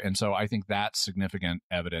later. And so I think that's significant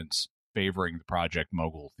evidence favoring the Project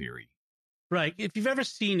Mogul theory. Right. If you've ever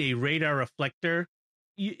seen a radar reflector,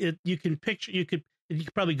 you can picture, you could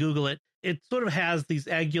probably Google it. It sort of has these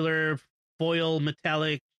angular foil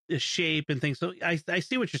metallic shape and things. So I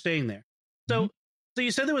see what you're saying there. So, So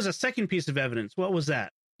you said there was a second piece of evidence. What was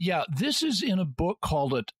that? Yeah, this is in a book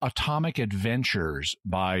called Atomic Adventures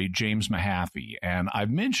by James Mahaffey. And I've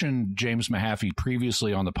mentioned James Mahaffey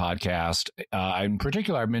previously on the podcast. In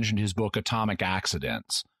particular, I've mentioned his book Atomic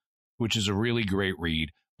Accidents, which is a really great read,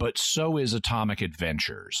 but so is Atomic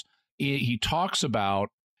Adventures. He talks about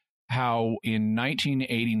how in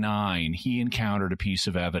 1989, he encountered a piece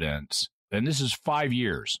of evidence, and this is 5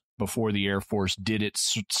 years before the Air Force did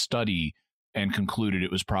its study and concluded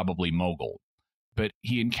it was probably Mogul. But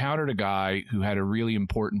he encountered a guy who had a really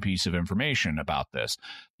important piece of information about this.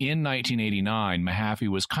 In 1989, Mahaffey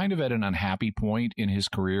was kind of at an unhappy point in his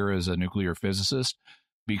career as a nuclear physicist,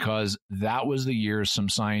 because that was the year some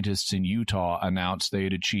scientists in Utah announced they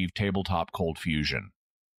had achieved tabletop cold fusion.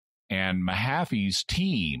 And Mahaffey's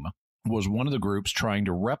team was one of the groups trying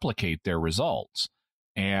to replicate their results.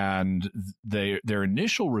 And their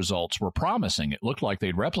initial results were promising. It looked like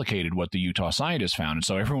they'd replicated what the Utah scientists found. And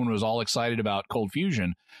so everyone was all excited about cold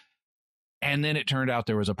fusion. And then it turned out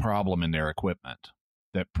there was a problem in their equipment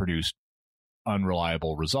that produced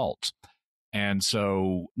unreliable results. And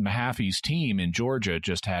so Mahaffey's team in Georgia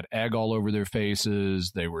just had egg all over their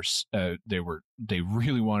faces. They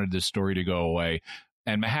really wanted this story to go away.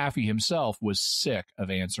 And Mahaffey himself was sick of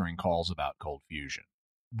answering calls about cold fusion.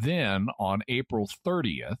 Then, on April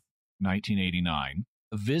 30th, 1989,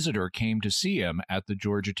 a visitor came to see him at the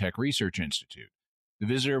Georgia Tech Research Institute. The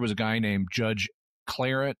visitor was a guy named Judge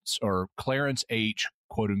Clarence H.,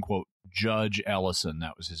 quote-unquote, Judge Ellison.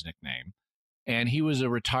 That was his nickname. And he was a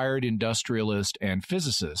retired industrialist and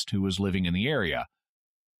physicist who was living in the area.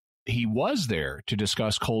 He was there to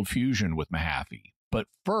discuss cold fusion with Mahaffey. But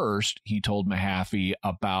first, he told Mahaffey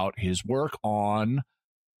about his work on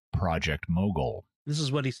Project Mogul. This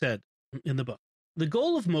is what he said in the book. The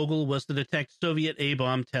goal of Mogul was to detect Soviet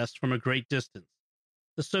A-bomb tests from a great distance.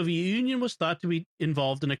 The Soviet Union was thought to be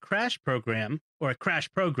involved in a crash program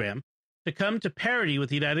to come to parity with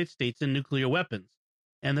the United States in nuclear weapons,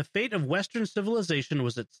 and the fate of Western civilization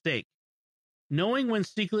was at stake. Knowing when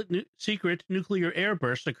secret nuclear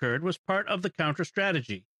airbursts occurred was part of the counter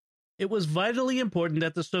strategy. It was vitally important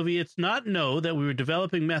that the Soviets not know that we were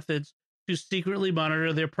developing methods to secretly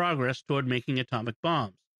monitor their progress toward making atomic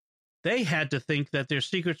bombs. They had to think that their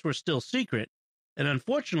secrets were still secret, and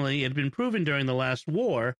unfortunately, it had been proven during the last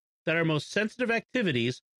war that our most sensitive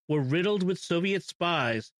activities were riddled with Soviet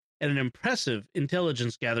spies and an impressive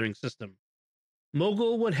intelligence gathering system.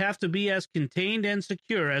 Mogul would have to be as contained and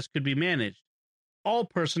secure as could be managed. All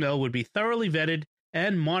personnel would be thoroughly vetted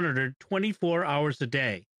and monitored 24 hours a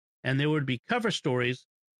day, and there would be cover stories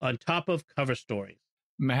on top of cover stories.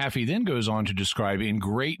 Mahaffey then goes on to describe in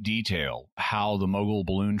great detail how the Mogul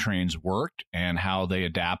balloon trains worked and how they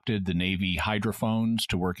adapted the Navy hydrophones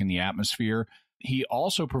to work in the atmosphere. He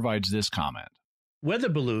also provides this comment. Weather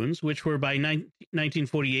balloons, which were by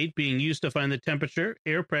 1948 being used to find the temperature,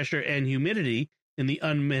 air pressure, and humidity in the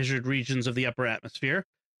unmeasured regions of the upper atmosphere,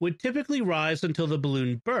 would typically rise until the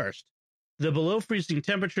balloon burst. The below freezing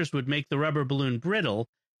temperatures would make the rubber balloon brittle,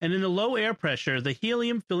 and in the low air pressure, the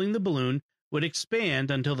helium filling the balloon would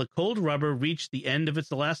expand until the cold rubber reached the end of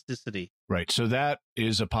its elasticity. Right. So that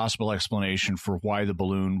is a possible explanation for why the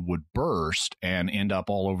balloon would burst and end up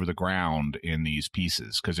all over the ground in these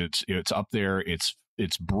pieces, because it's up there, it's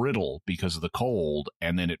brittle because of the cold,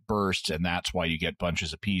 and then it bursts, and that's why you get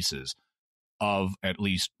bunches of pieces of at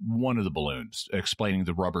least one of the balloons, explaining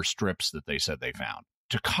the rubber strips that they said they found.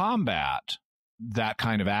 To combat that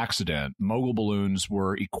kind of accident, Mogul balloons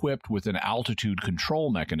were equipped with an altitude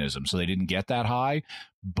control mechanism, so they didn't get that high,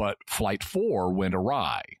 but Flight 4 went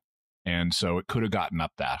awry, and so it could have gotten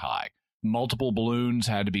up that high. Multiple balloons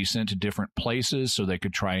had to be sent to different places so they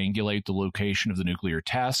could triangulate the location of the nuclear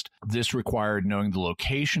test. This required knowing the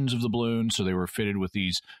locations of the balloons, so they were fitted with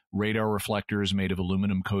these radar reflectors made of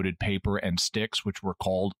aluminum-coated paper and sticks, which were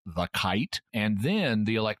called the kite. And then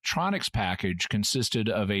the electronics package consisted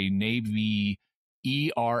of a Navy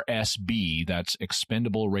ERSB, that's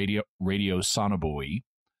Expendable Radio Sonobuoy,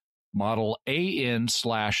 model AN/CRT1.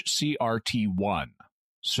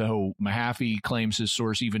 So Mahaffey claims his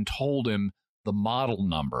source even told him the model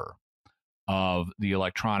number of the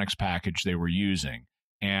electronics package they were using.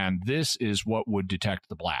 And this is what would detect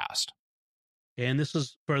the blast. And this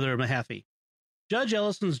is further Mahaffey. Judge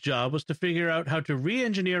Ellison's job was to figure out how to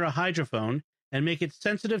re-engineer a hydrophone and make it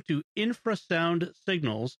sensitive to infrasound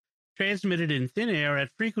signals transmitted in thin air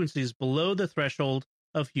at frequencies below the threshold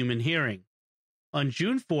of human hearing. On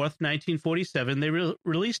June 4th, 1947, they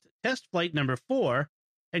released test flight number 4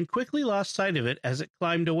 and quickly lost sight of it as it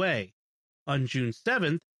climbed away. On June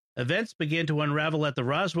 7th, events began to unravel at the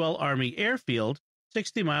Roswell Army Airfield,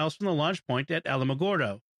 60 miles from the launch point at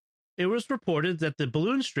Alamogordo. It was reported that the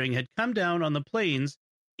balloon string had come down on the plains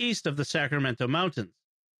east of the Sacramento Mountains.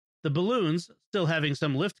 The balloons, still having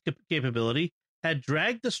some lift capability, had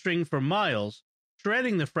dragged the string for miles,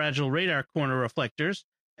 shredding the fragile radar corner reflectors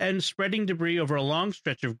and spreading debris over a long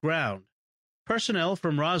stretch of ground. Personnel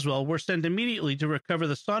from Roswell were sent immediately to recover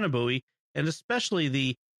the sonobuoy and especially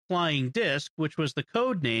the flying disc, which was the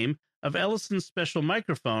code name of Ellison's special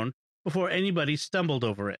microphone, before anybody stumbled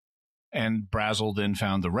over it. And Brazel then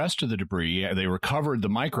found the rest of the debris. They recovered the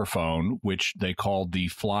microphone, which they called the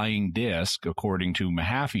flying disc, according to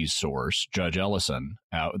Mahaffey's source, Judge Ellison.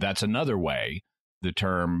 That's another way the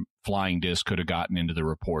term flying disc could have gotten into the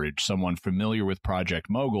reportage. Someone familiar with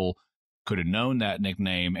Project Mogul could have known that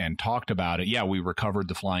nickname and talked about it. Yeah, we recovered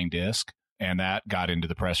the flying disc, and that got into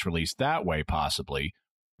the press release that way, possibly.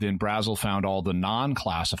 Then Brazel found all the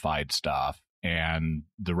non-classified stuff, and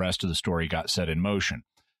the rest of the story got set in motion.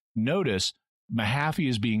 Notice, Mahaffey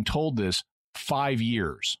is being told this 5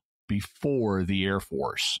 years before the Air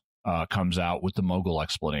Force comes out with the Mogul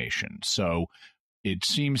explanation. So it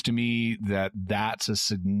seems to me that that's a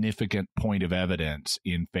significant point of evidence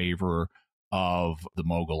in favor of the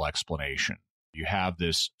Mogul explanation. You have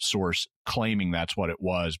this source claiming that's what it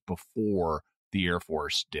was before the Air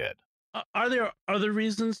Force did. Are there other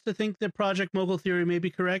reasons to think that Project Mogul theory may be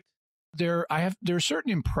correct? There are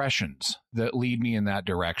certain impressions that lead me in that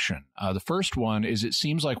direction. The first one is it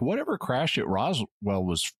seems like whatever crashed at Roswell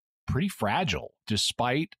was pretty fragile,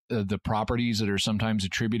 despite the properties that are sometimes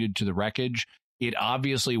attributed to the wreckage. It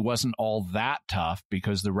obviously wasn't all that tough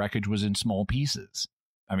because the wreckage was in small pieces.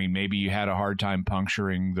 I mean, maybe you had a hard time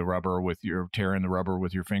tearing the rubber with your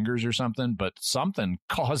fingers or something, but something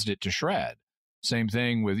caused it to shred. Same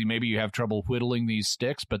thing with maybe you have trouble whittling these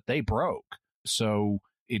sticks, but they broke. So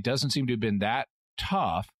it doesn't seem to have been that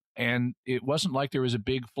tough. And it wasn't like there was a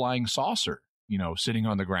big flying saucer, sitting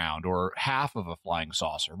on the ground, or half of a flying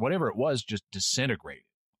saucer. Whatever it was, just disintegrated.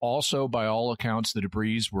 Also, by all accounts, the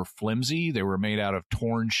debris were flimsy. They were made out of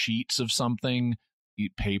torn sheets of something,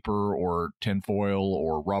 paper or tinfoil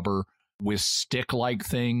or rubber, with stick-like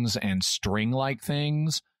things and string-like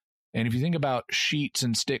things. And if you think about sheets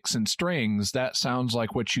and sticks and strings, that sounds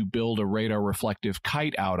like what you build a radar reflective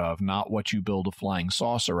kite out of, not what you build a flying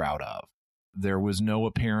saucer out of. There was no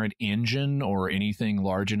apparent engine or anything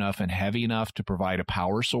large enough and heavy enough to provide a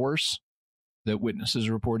power source that witnesses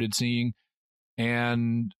reported seeing.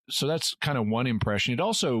 And so that's kind of one impression. It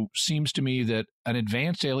also seems to me that an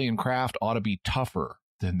advanced alien craft ought to be tougher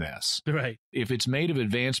than this. Right. If it's made of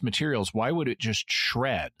advanced materials, why would it just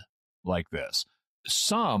shred like this?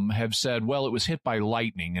 Some have said, well, it was hit by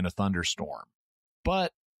lightning in a thunderstorm.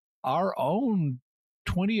 But our own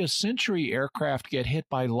 20th century aircraft get hit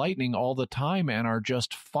by lightning all the time and are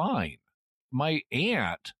just fine. My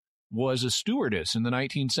aunt was a stewardess in the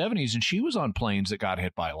 1970s, and she was on planes that got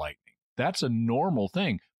hit by lightning. That's a normal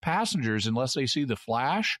thing. Passengers, unless they see the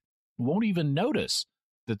flash, won't even notice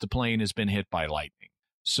that the plane has been hit by lightning.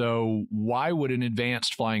 So why would an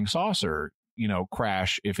advanced flying saucer,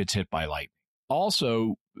 crash if it's hit by lightning?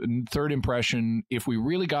 Also, third impression, if we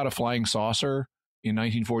really got a flying saucer in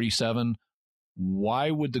 1947,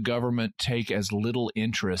 why would the government take as little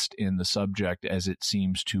interest in the subject as it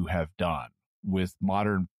seems to have done, with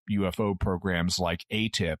modern UFO programs like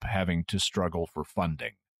ATIP having to struggle for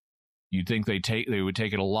funding? You'd think they would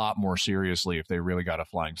take it a lot more seriously if they really got a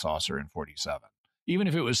flying saucer in 47. Even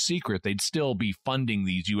if it was secret, they'd still be funding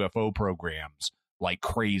these UFO programs like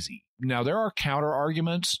crazy. Now, there are counter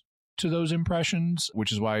arguments to those impressions,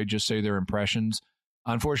 which is why I just say they're impressions.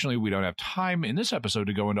 Unfortunately, we don't have time in this episode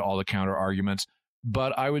to go into all the counter arguments,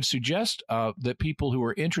 but I would suggest that people who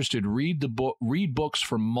are interested read books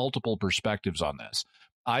from multiple perspectives on this.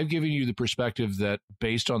 I've given you the perspective that,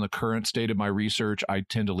 based on the current state of my research, I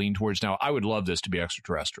tend to lean towards. Now, I would love this to be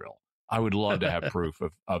extraterrestrial. I would love to have proof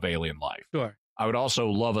of alien life. Sure. I would also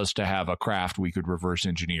love us to have a craft we could reverse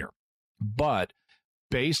engineer. But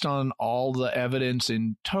based on all the evidence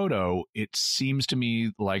in toto, it seems to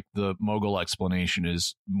me like the mogul explanation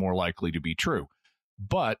is more likely to be true.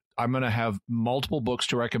 But I'm going to have multiple books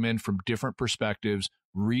to recommend from different perspectives.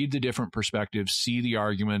 Read the different perspectives, see the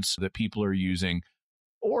arguments that people are using,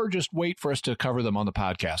 or just wait for us to cover them on the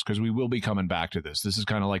podcast, because we will be coming back to this. This is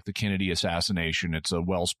kind of like the Kennedy assassination. It's a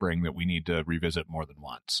wellspring that we need to revisit more than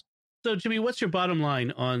once. So, Jimmy, what's your bottom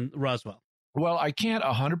line on Roswell? Well, I can't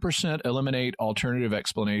 100% eliminate alternative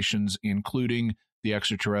explanations, including the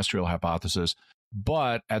extraterrestrial hypothesis.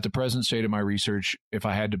 But at the present state of my research, if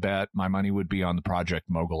I had to bet, my money would be on the Project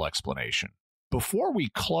Mogul explanation. Before we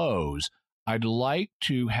close, I'd like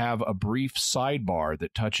to have a brief sidebar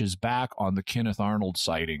that touches back on the Kenneth Arnold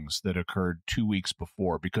sightings that occurred 2 weeks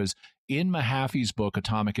before, because in Mahaffey's book,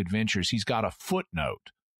 Atomic Adventures, he's got a footnote.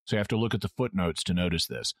 So you have to look at the footnotes to notice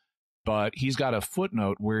this. But he's got a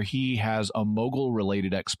footnote where he has a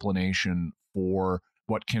mogul-related explanation for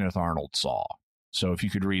what Kenneth Arnold saw. So if you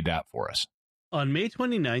could read that for us. On May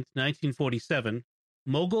 29, 1947,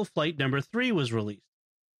 Mogul Flight Number 3 was released.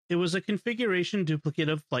 It was a configuration duplicate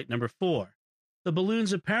of Flight Number 4. The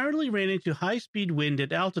balloons apparently ran into high-speed wind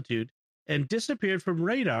at altitude and disappeared from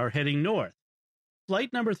radar heading north.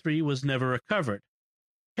 Flight Number 3 was never recovered.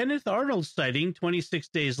 Kenneth Arnold's sighting 26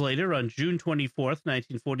 days later on June 24,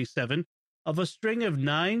 1947, of a string of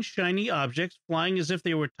 9 shiny objects flying as if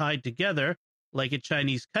they were tied together, like a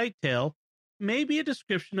Chinese kite tail, may be a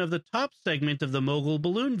description of the top segment of the Mogul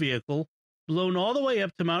balloon vehicle blown all the way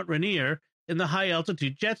up to Mount Rainier in the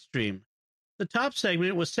high-altitude jet stream. The top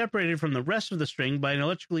segment was separated from the rest of the string by an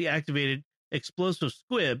electrically activated explosive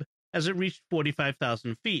squib as it reached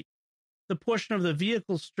 45,000 feet. The portion of the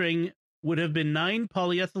vehicle string would have been 9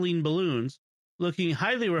 polyethylene balloons, looking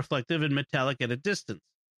highly reflective and metallic at a distance.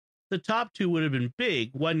 The top 2 would have been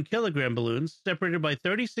big 1-kilogram balloons separated by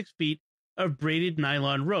 36 feet of braided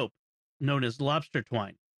nylon rope, known as lobster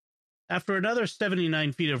twine. After another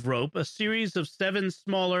 79 feet of rope, a series of 7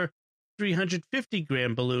 smaller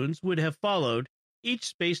 350-gram balloons would have followed, each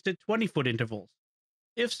spaced at 20-foot intervals.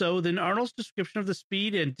 If so, then Arnold's description of the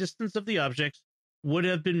speed and distance of the objects would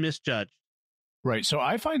have been misjudged. Right. So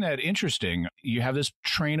I find that interesting. You have this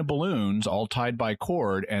train of balloons all tied by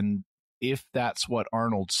cord, and if that's what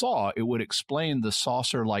Arnold saw, it would explain the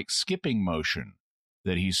saucer-like skipping motion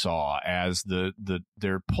that he saw as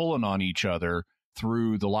they're pulling on each other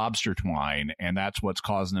through the lobster twine, and that's what's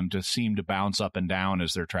causing them to seem to bounce up and down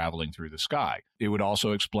as they're traveling through the sky. It would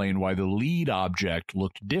also explain why the lead object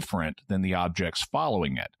looked different than the objects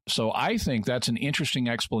following it. So I think that's an interesting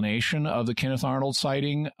explanation of the Kenneth Arnold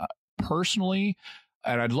sighting. Personally,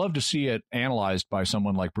 and I'd love to see it analyzed by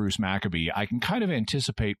someone like Bruce Maccabee, I can kind of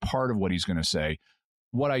anticipate part of what he's going to say.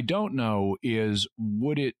 What I don't know is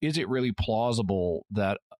is it really plausible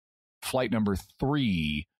that flight number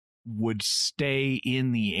 3 would stay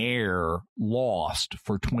in the air lost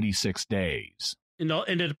for 26 days? And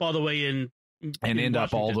ended up all the way in end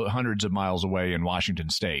up all the hundreds of miles away in Washington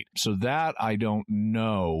State. So that I don't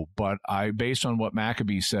know, but based on what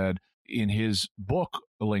Maccabee said in his book,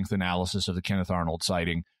 The Length Analysis of the Kenneth Arnold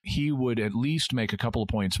Sighting, he would at least make a couple of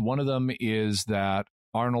points. One of them is that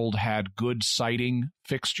Arnold had good sighting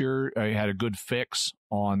fixture. He had a good fix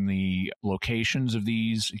on the locations of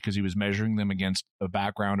these because he was measuring them against a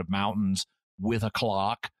background of mountains with a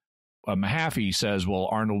clock. Mahaffey says, well,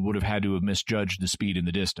 Arnold would have had to have misjudged the speed in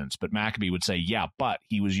the distance. But Maccabee would say, yeah, but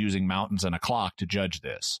he was using mountains and a clock to judge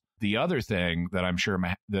this. The other thing that I'm sure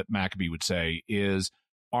that Maccabee would say is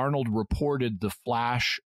Arnold reported the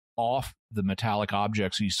flash off the metallic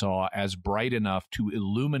objects he saw as bright enough to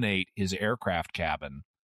illuminate his aircraft cabin,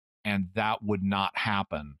 and that would not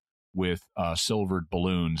happen with silvered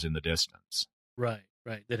balloons in the distance. Right.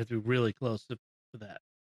 They'd have to be really close to that.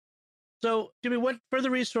 So, Jimmy, what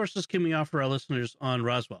further resources can we offer our listeners on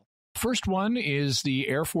Roswell? First one is the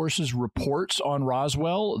Air Force's reports on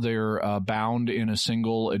Roswell. They're bound in a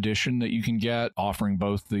single edition that you can get, offering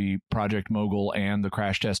both the Project Mogul and the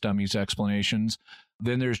Crash Test Dummies explanations.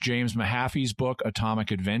 Then there's James Mahaffey's book,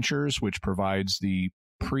 Atomic Adventures, which provides the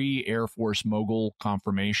pre-Air Force Mogul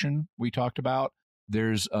confirmation we talked about.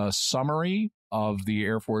 There's a summary of the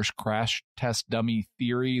Air Force Crash Test Dummy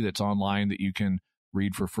theory that's online that you can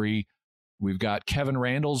read for free. We've got Kevin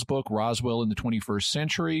Randall's book, Roswell in the 21st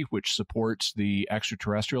Century, which supports the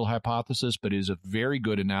extraterrestrial hypothesis, but is a very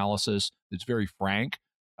good analysis. It's very frank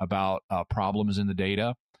about problems in the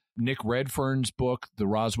data. Nick Redfern's book, The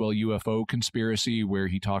Roswell UFO Conspiracy, where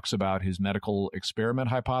he talks about his medical experiment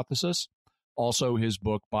hypothesis. Also his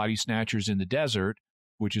book, Body Snatchers in the Desert,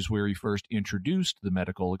 which is where he first introduced the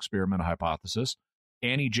medical experiment hypothesis.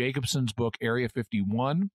 Annie Jacobson's book, Area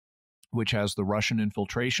 51, which has the Russian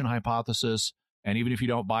infiltration hypothesis. And even if you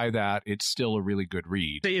don't buy that, it's still a really good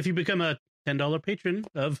read. If you become a $10 patron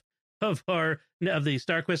of the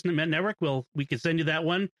StarQuest Network, we could send you that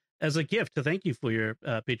one as a gift to thank you for your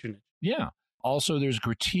patronage. Yeah. Also, there's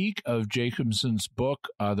critique of Jacobson's book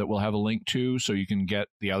that we'll have a link to, so you can get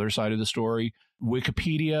the other side of the story.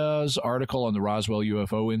 Wikipedia's article on the Roswell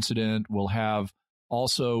UFO incident will have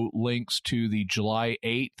also links to the July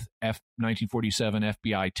 8th, 1947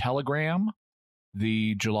 FBI telegram,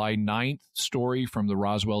 the July 9th story from the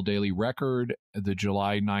Roswell Daily Record, the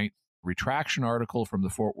July 9th retraction article from the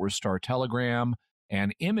Fort Worth Star-Telegram,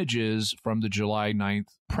 and images from the July 9th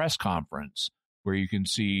press conference, where you can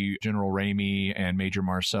see General Ramey and Major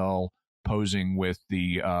Marcel posing with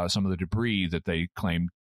some of the debris that they claim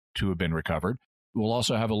to have been recovered. We'll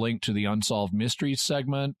also have a link to the Unsolved Mysteries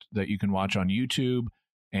segment that you can watch on YouTube,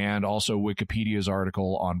 and also Wikipedia's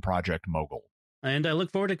article on Project Mogul. And I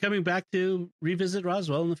look forward to coming back to revisit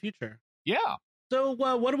Roswell in the future. Yeah. So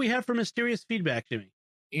what do we have for mysterious feedback, Jimmy?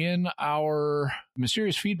 In our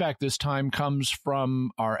mysterious feedback this time comes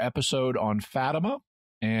from our episode on Fatima,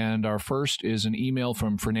 and our first is an email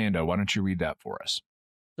from Fernando. Why don't you read that for us?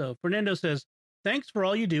 So Fernando says, thanks for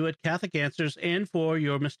all you do at Catholic Answers and for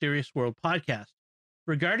your Mysterious World podcast.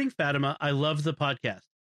 Regarding Fatima, I love the podcast.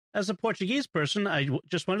 As a Portuguese person, I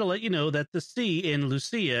just wanted to let you know that the C in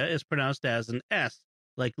Lucia is pronounced as an S,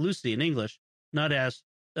 like Lucy in English, not as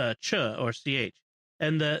ch or ch.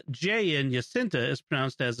 And the J in Jacinta is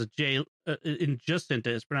pronounced as a J, in Jacinta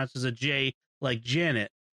is pronounced as a J, like Janet.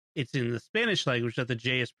 It's in the Spanish language that the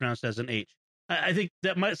J is pronounced as an H. I think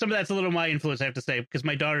that some of that's a little my influence, I have to say, because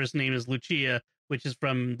my daughter's name is Lucia, which is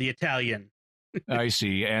from the Italian. I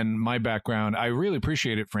see. And my background, I really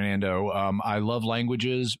appreciate it, Fernando. I love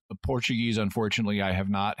languages. Portuguese, unfortunately, I have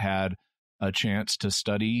not had a chance to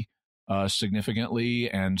study significantly.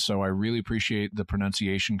 And so I really appreciate the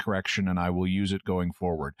pronunciation correction, and I will use it going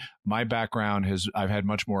forward. My background I've had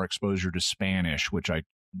much more exposure to Spanish, which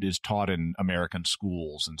is taught in American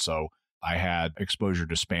schools. And so I had exposure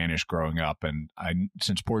to Spanish growing up, and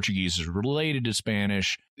since Portuguese is related to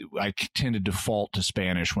Spanish, I tend to default to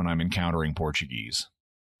Spanish when I'm encountering Portuguese.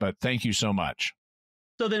 But thank you so much.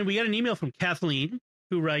 So then we got an email from Kathleen,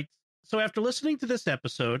 who writes, so after listening to this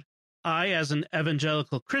episode, I, as an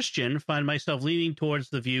evangelical Christian, find myself leaning towards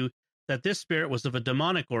the view that this spirit was of a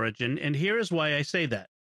demonic origin, and here is why I say that.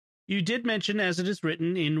 You did mention, as it is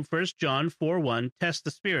written in 1 John 4:1, test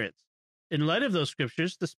the spirits. In light of those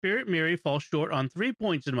scriptures, the Spirit Mary falls short on 3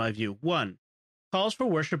 points in my view. 1, calls for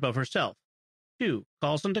worship of herself. 2,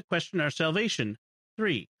 calls into question our salvation.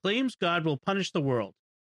 3, claims God will punish the world.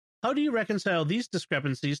 How do you reconcile these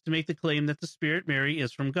discrepancies to make the claim that the Spirit Mary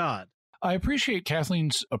is from God? I appreciate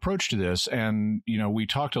Kathleen's approach to this. And, we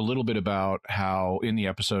talked a little bit about how, in the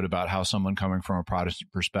episode, about how someone coming from a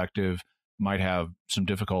Protestant perspective might have some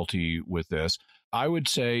difficulty with this. I would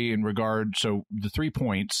say so the 3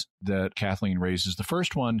 points that Kathleen raises, the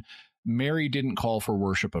first one, Mary didn't call for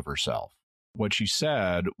worship of herself. What she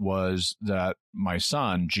said was that my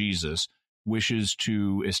son, Jesus, wishes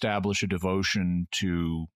to establish a devotion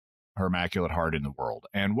to her Immaculate Heart in the world.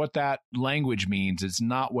 And what that language means is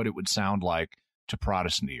not what it would sound like to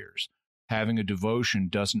Protestant ears. Having a devotion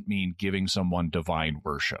doesn't mean giving someone divine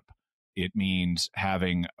worship. It means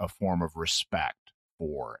having a form of respect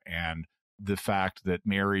for, and the fact that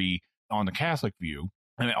Mary, on the Catholic view,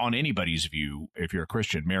 and on anybody's view, if you're a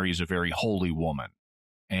Christian, Mary is a very holy woman.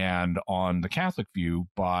 And on the Catholic view,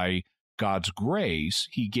 by God's grace,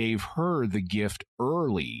 he gave her the gift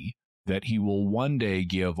early that he will one day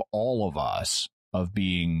give all of us of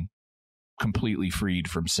being completely freed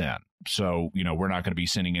from sin. So, we're not going to be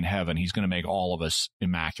sinning in heaven. He's going to make all of us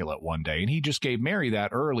immaculate one day. And he just gave Mary that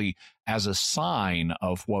early as a sign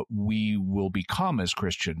of what we will become as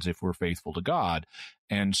Christians if we're faithful to God.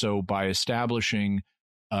 And so by establishing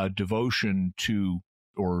a devotion to,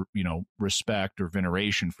 or, respect or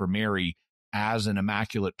veneration for Mary as an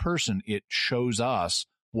immaculate person, it shows us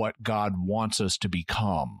what God wants us to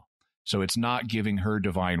become. So it's not giving her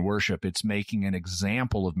divine worship. It's making an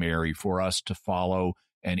example of Mary for us to follow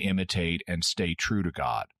and imitate and stay true to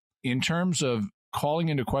God. In terms of calling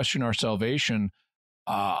into question our salvation,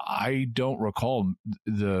 I don't recall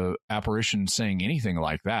the apparition saying anything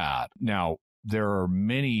like that. Now, there are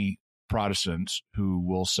many Protestants who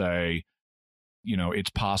will say,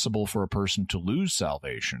 it's possible for a person to lose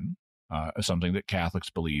salvation. Something that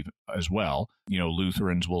Catholics believe as well.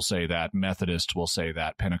 Lutherans will say that, Methodists will say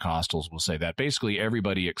that, Pentecostals will say that. Basically,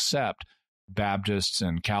 everybody except Baptists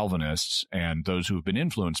and Calvinists, and those who have been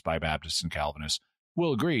influenced by Baptists and Calvinists,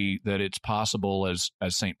 will agree that it's possible, as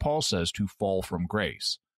St. Paul says, to fall from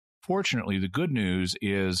grace. Fortunately, the good news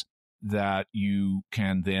is that you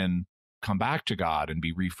can then come back to God and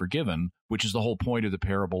be reforgiven, which is the whole point of the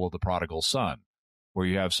parable of the prodigal son, where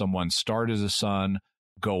you have someone start as a son,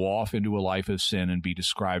 go off into a life of sin and be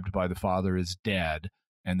described by the Father as dead,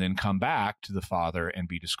 and then come back to the Father and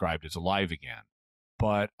be described as alive again.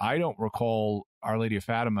 But I don't recall Our Lady of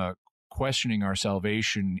Fatima questioning our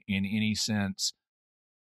salvation in any sense.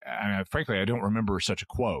 Frankly, I don't remember such a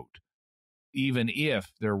quote. Even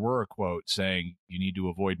if there were a quote saying you need to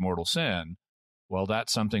avoid mortal sin, well,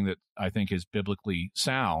 that's something that I think is biblically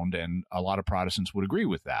sound, and a lot of Protestants would agree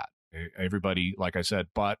with that. Everybody, like I said,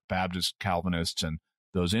 but Baptists, Calvinists, and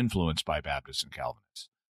those influenced by Baptists and Calvinists.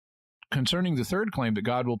 Concerning the third claim that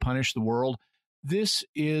God will punish the world, this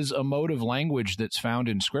is a mode of language that's found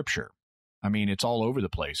in Scripture. I mean, it's all over the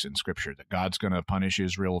place in Scripture that God's going to punish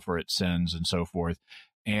Israel for its sins and so forth.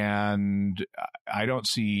 And I don't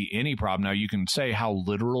see any problem. Now, you can say, how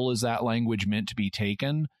literal is that language meant to be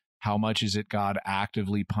taken? How much is it God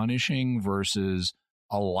actively punishing versus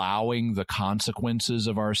allowing the consequences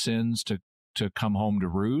of our sins to come home to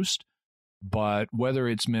roost? But whether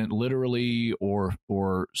it's meant literally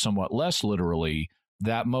or somewhat less literally,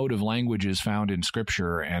 that mode of language is found in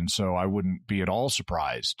Scripture, and so I wouldn't be at all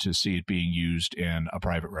surprised to see it being used in a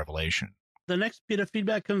private revelation. The next bit of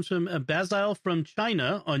feedback comes from Basil from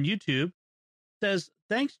China on YouTube. It says,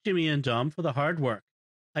 thanks, Jimmy and Dom, for the hard work.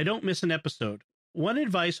 I don't miss an episode. One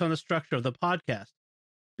advice on the structure of the podcast.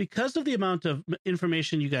 Because of the amount of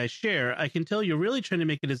information you guys share, I can tell you're really trying to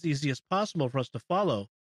make it as easy as possible for us to follow.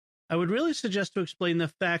 I would really suggest to explain the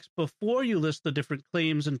facts before you list the different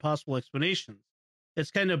claims and possible explanations.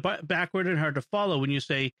 It's kind of backward and hard to follow when you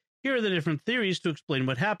say, here are the different theories to explain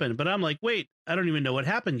what happened. But I'm like, wait, I don't even know what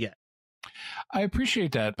happened yet. I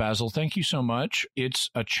appreciate that, Basil. Thank you so much. It's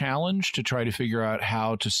a challenge to try to figure out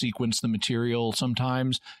how to sequence the material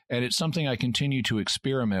sometimes, and it's something I continue to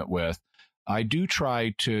experiment with. I do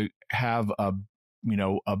try to have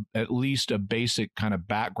at least a basic kind of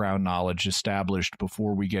background knowledge established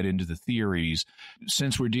before we get into the theories.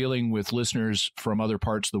 Since we're dealing with listeners from other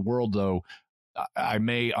parts of the world, though, I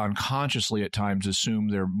may unconsciously at times assume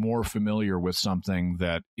they're more familiar with something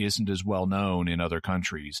that isn't as well known in other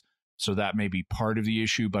countries. So that may be part of the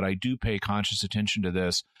issue, but I do pay conscious attention to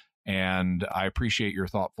this. And I appreciate your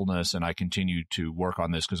thoughtfulness, and I continue to work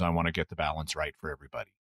on this because I want to get the balance right for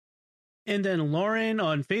everybody. And then Lauren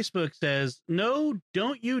on Facebook says, no,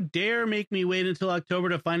 don't you dare make me wait until October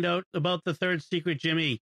to find out about the third secret,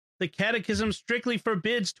 Jimmy. The catechism strictly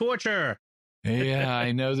forbids torture. Yeah,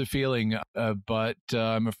 I know the feeling, but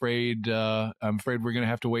I'm afraid we're going to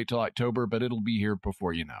have to wait till October, but it'll be here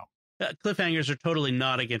before you know. Cliffhangers are totally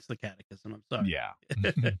not against the catechism. I'm sorry. Yeah.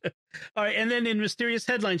 All right. And then in mysterious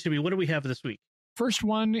headlines, Jimmy, what do we have this week? First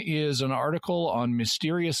one is an article on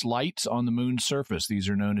mysterious lights on the moon's surface. These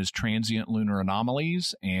are known as transient lunar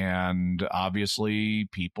anomalies. And obviously,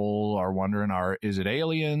 people are wondering, is it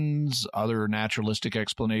aliens? Other naturalistic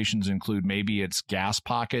explanations include maybe it's gas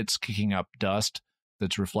pockets kicking up dust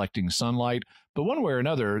that's reflecting sunlight. But one way or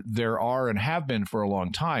another, there are and have been for a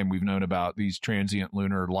long time. We've known about these transient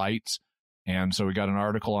lunar lights. And so we got an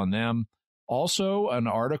article on them. Also, an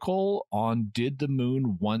article on, did the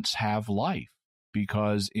moon once have life?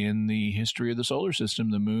 Because in the history of the solar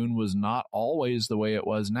system, the moon was not always the way it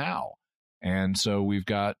was now. And so we've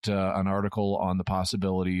got an article on the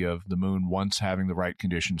possibility of the moon once having the right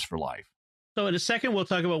conditions for life. So in a second, we'll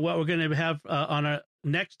talk about what we're going to have on our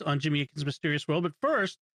next on Jimmy Akin's Mysterious World. But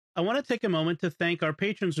first, I want to take a moment to thank our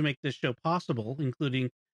patrons who make this show possible, including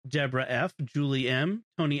Deborah F., Julie M.,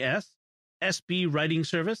 Tony S., SB Writing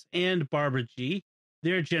Service, and Barbara G.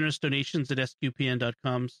 Their generous donations at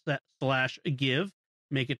sqpn.com/give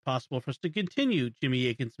make it possible for us to continue Jimmy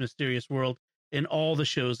Akin's Mysterious World and all the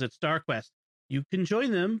shows at StarQuest. You can join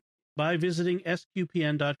them by visiting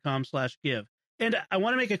sqpn.com/give. And I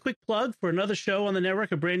want to make a quick plug for another show on the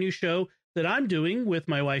network, a brand new show that I'm doing with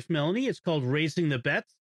my wife, Melanie. It's called Raising the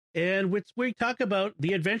Bets. And we talk about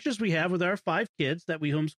the adventures we have with our 5 kids that we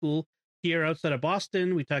homeschool here outside of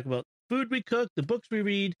Boston. We talk about food we cook, the books we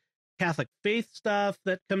read, Catholic faith stuff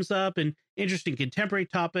that comes up, and interesting contemporary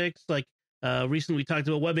topics. Like recently we talked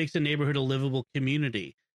about what makes a neighborhood a livable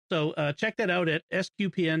community. So check that out at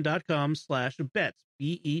sqpn.com/bets,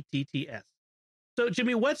 BETTS. So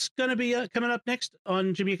Jimmy, what's going to be coming up next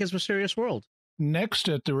on Jimmy Akin's Mysterious World? Next,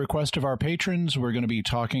 at the request of our patrons, we're going to be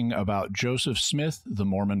talking about Joseph Smith, the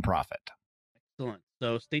Mormon prophet. Excellent.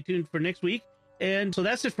 So stay tuned for next week. And so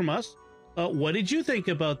that's it from us. What did you think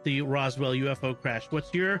about the Roswell UFO crash?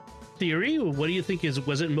 What's your theory? What do you think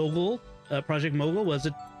was it Mogul, Project Mogul? Was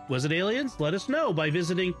it aliens? Let us know by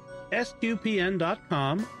visiting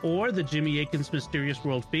sqpn.com or the Jimmy Akin's Mysterious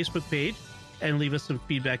World Facebook page and leave us some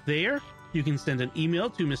feedback there. You can send an email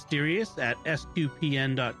to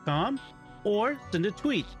mysterious@sqpn.com or send a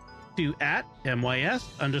tweet to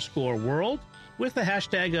 @MYS_world with the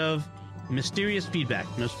hashtag of mysterious feedback.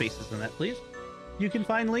 No spaces in that, please. You can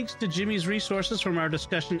find links to Jimmy's resources from our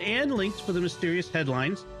discussion and links for the mysterious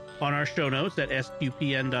headlines on our show notes at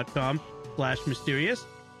sqpn.com/mysterious.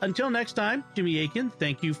 Until next time, Jimmy Akin,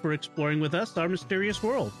 thank you for exploring with us our mysterious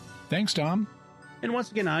world. Thanks, Dom. And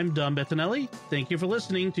once again, I'm Dom Bettinelli. Thank you for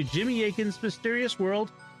listening to Jimmy Akin's Mysterious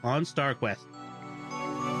World on StarQuest.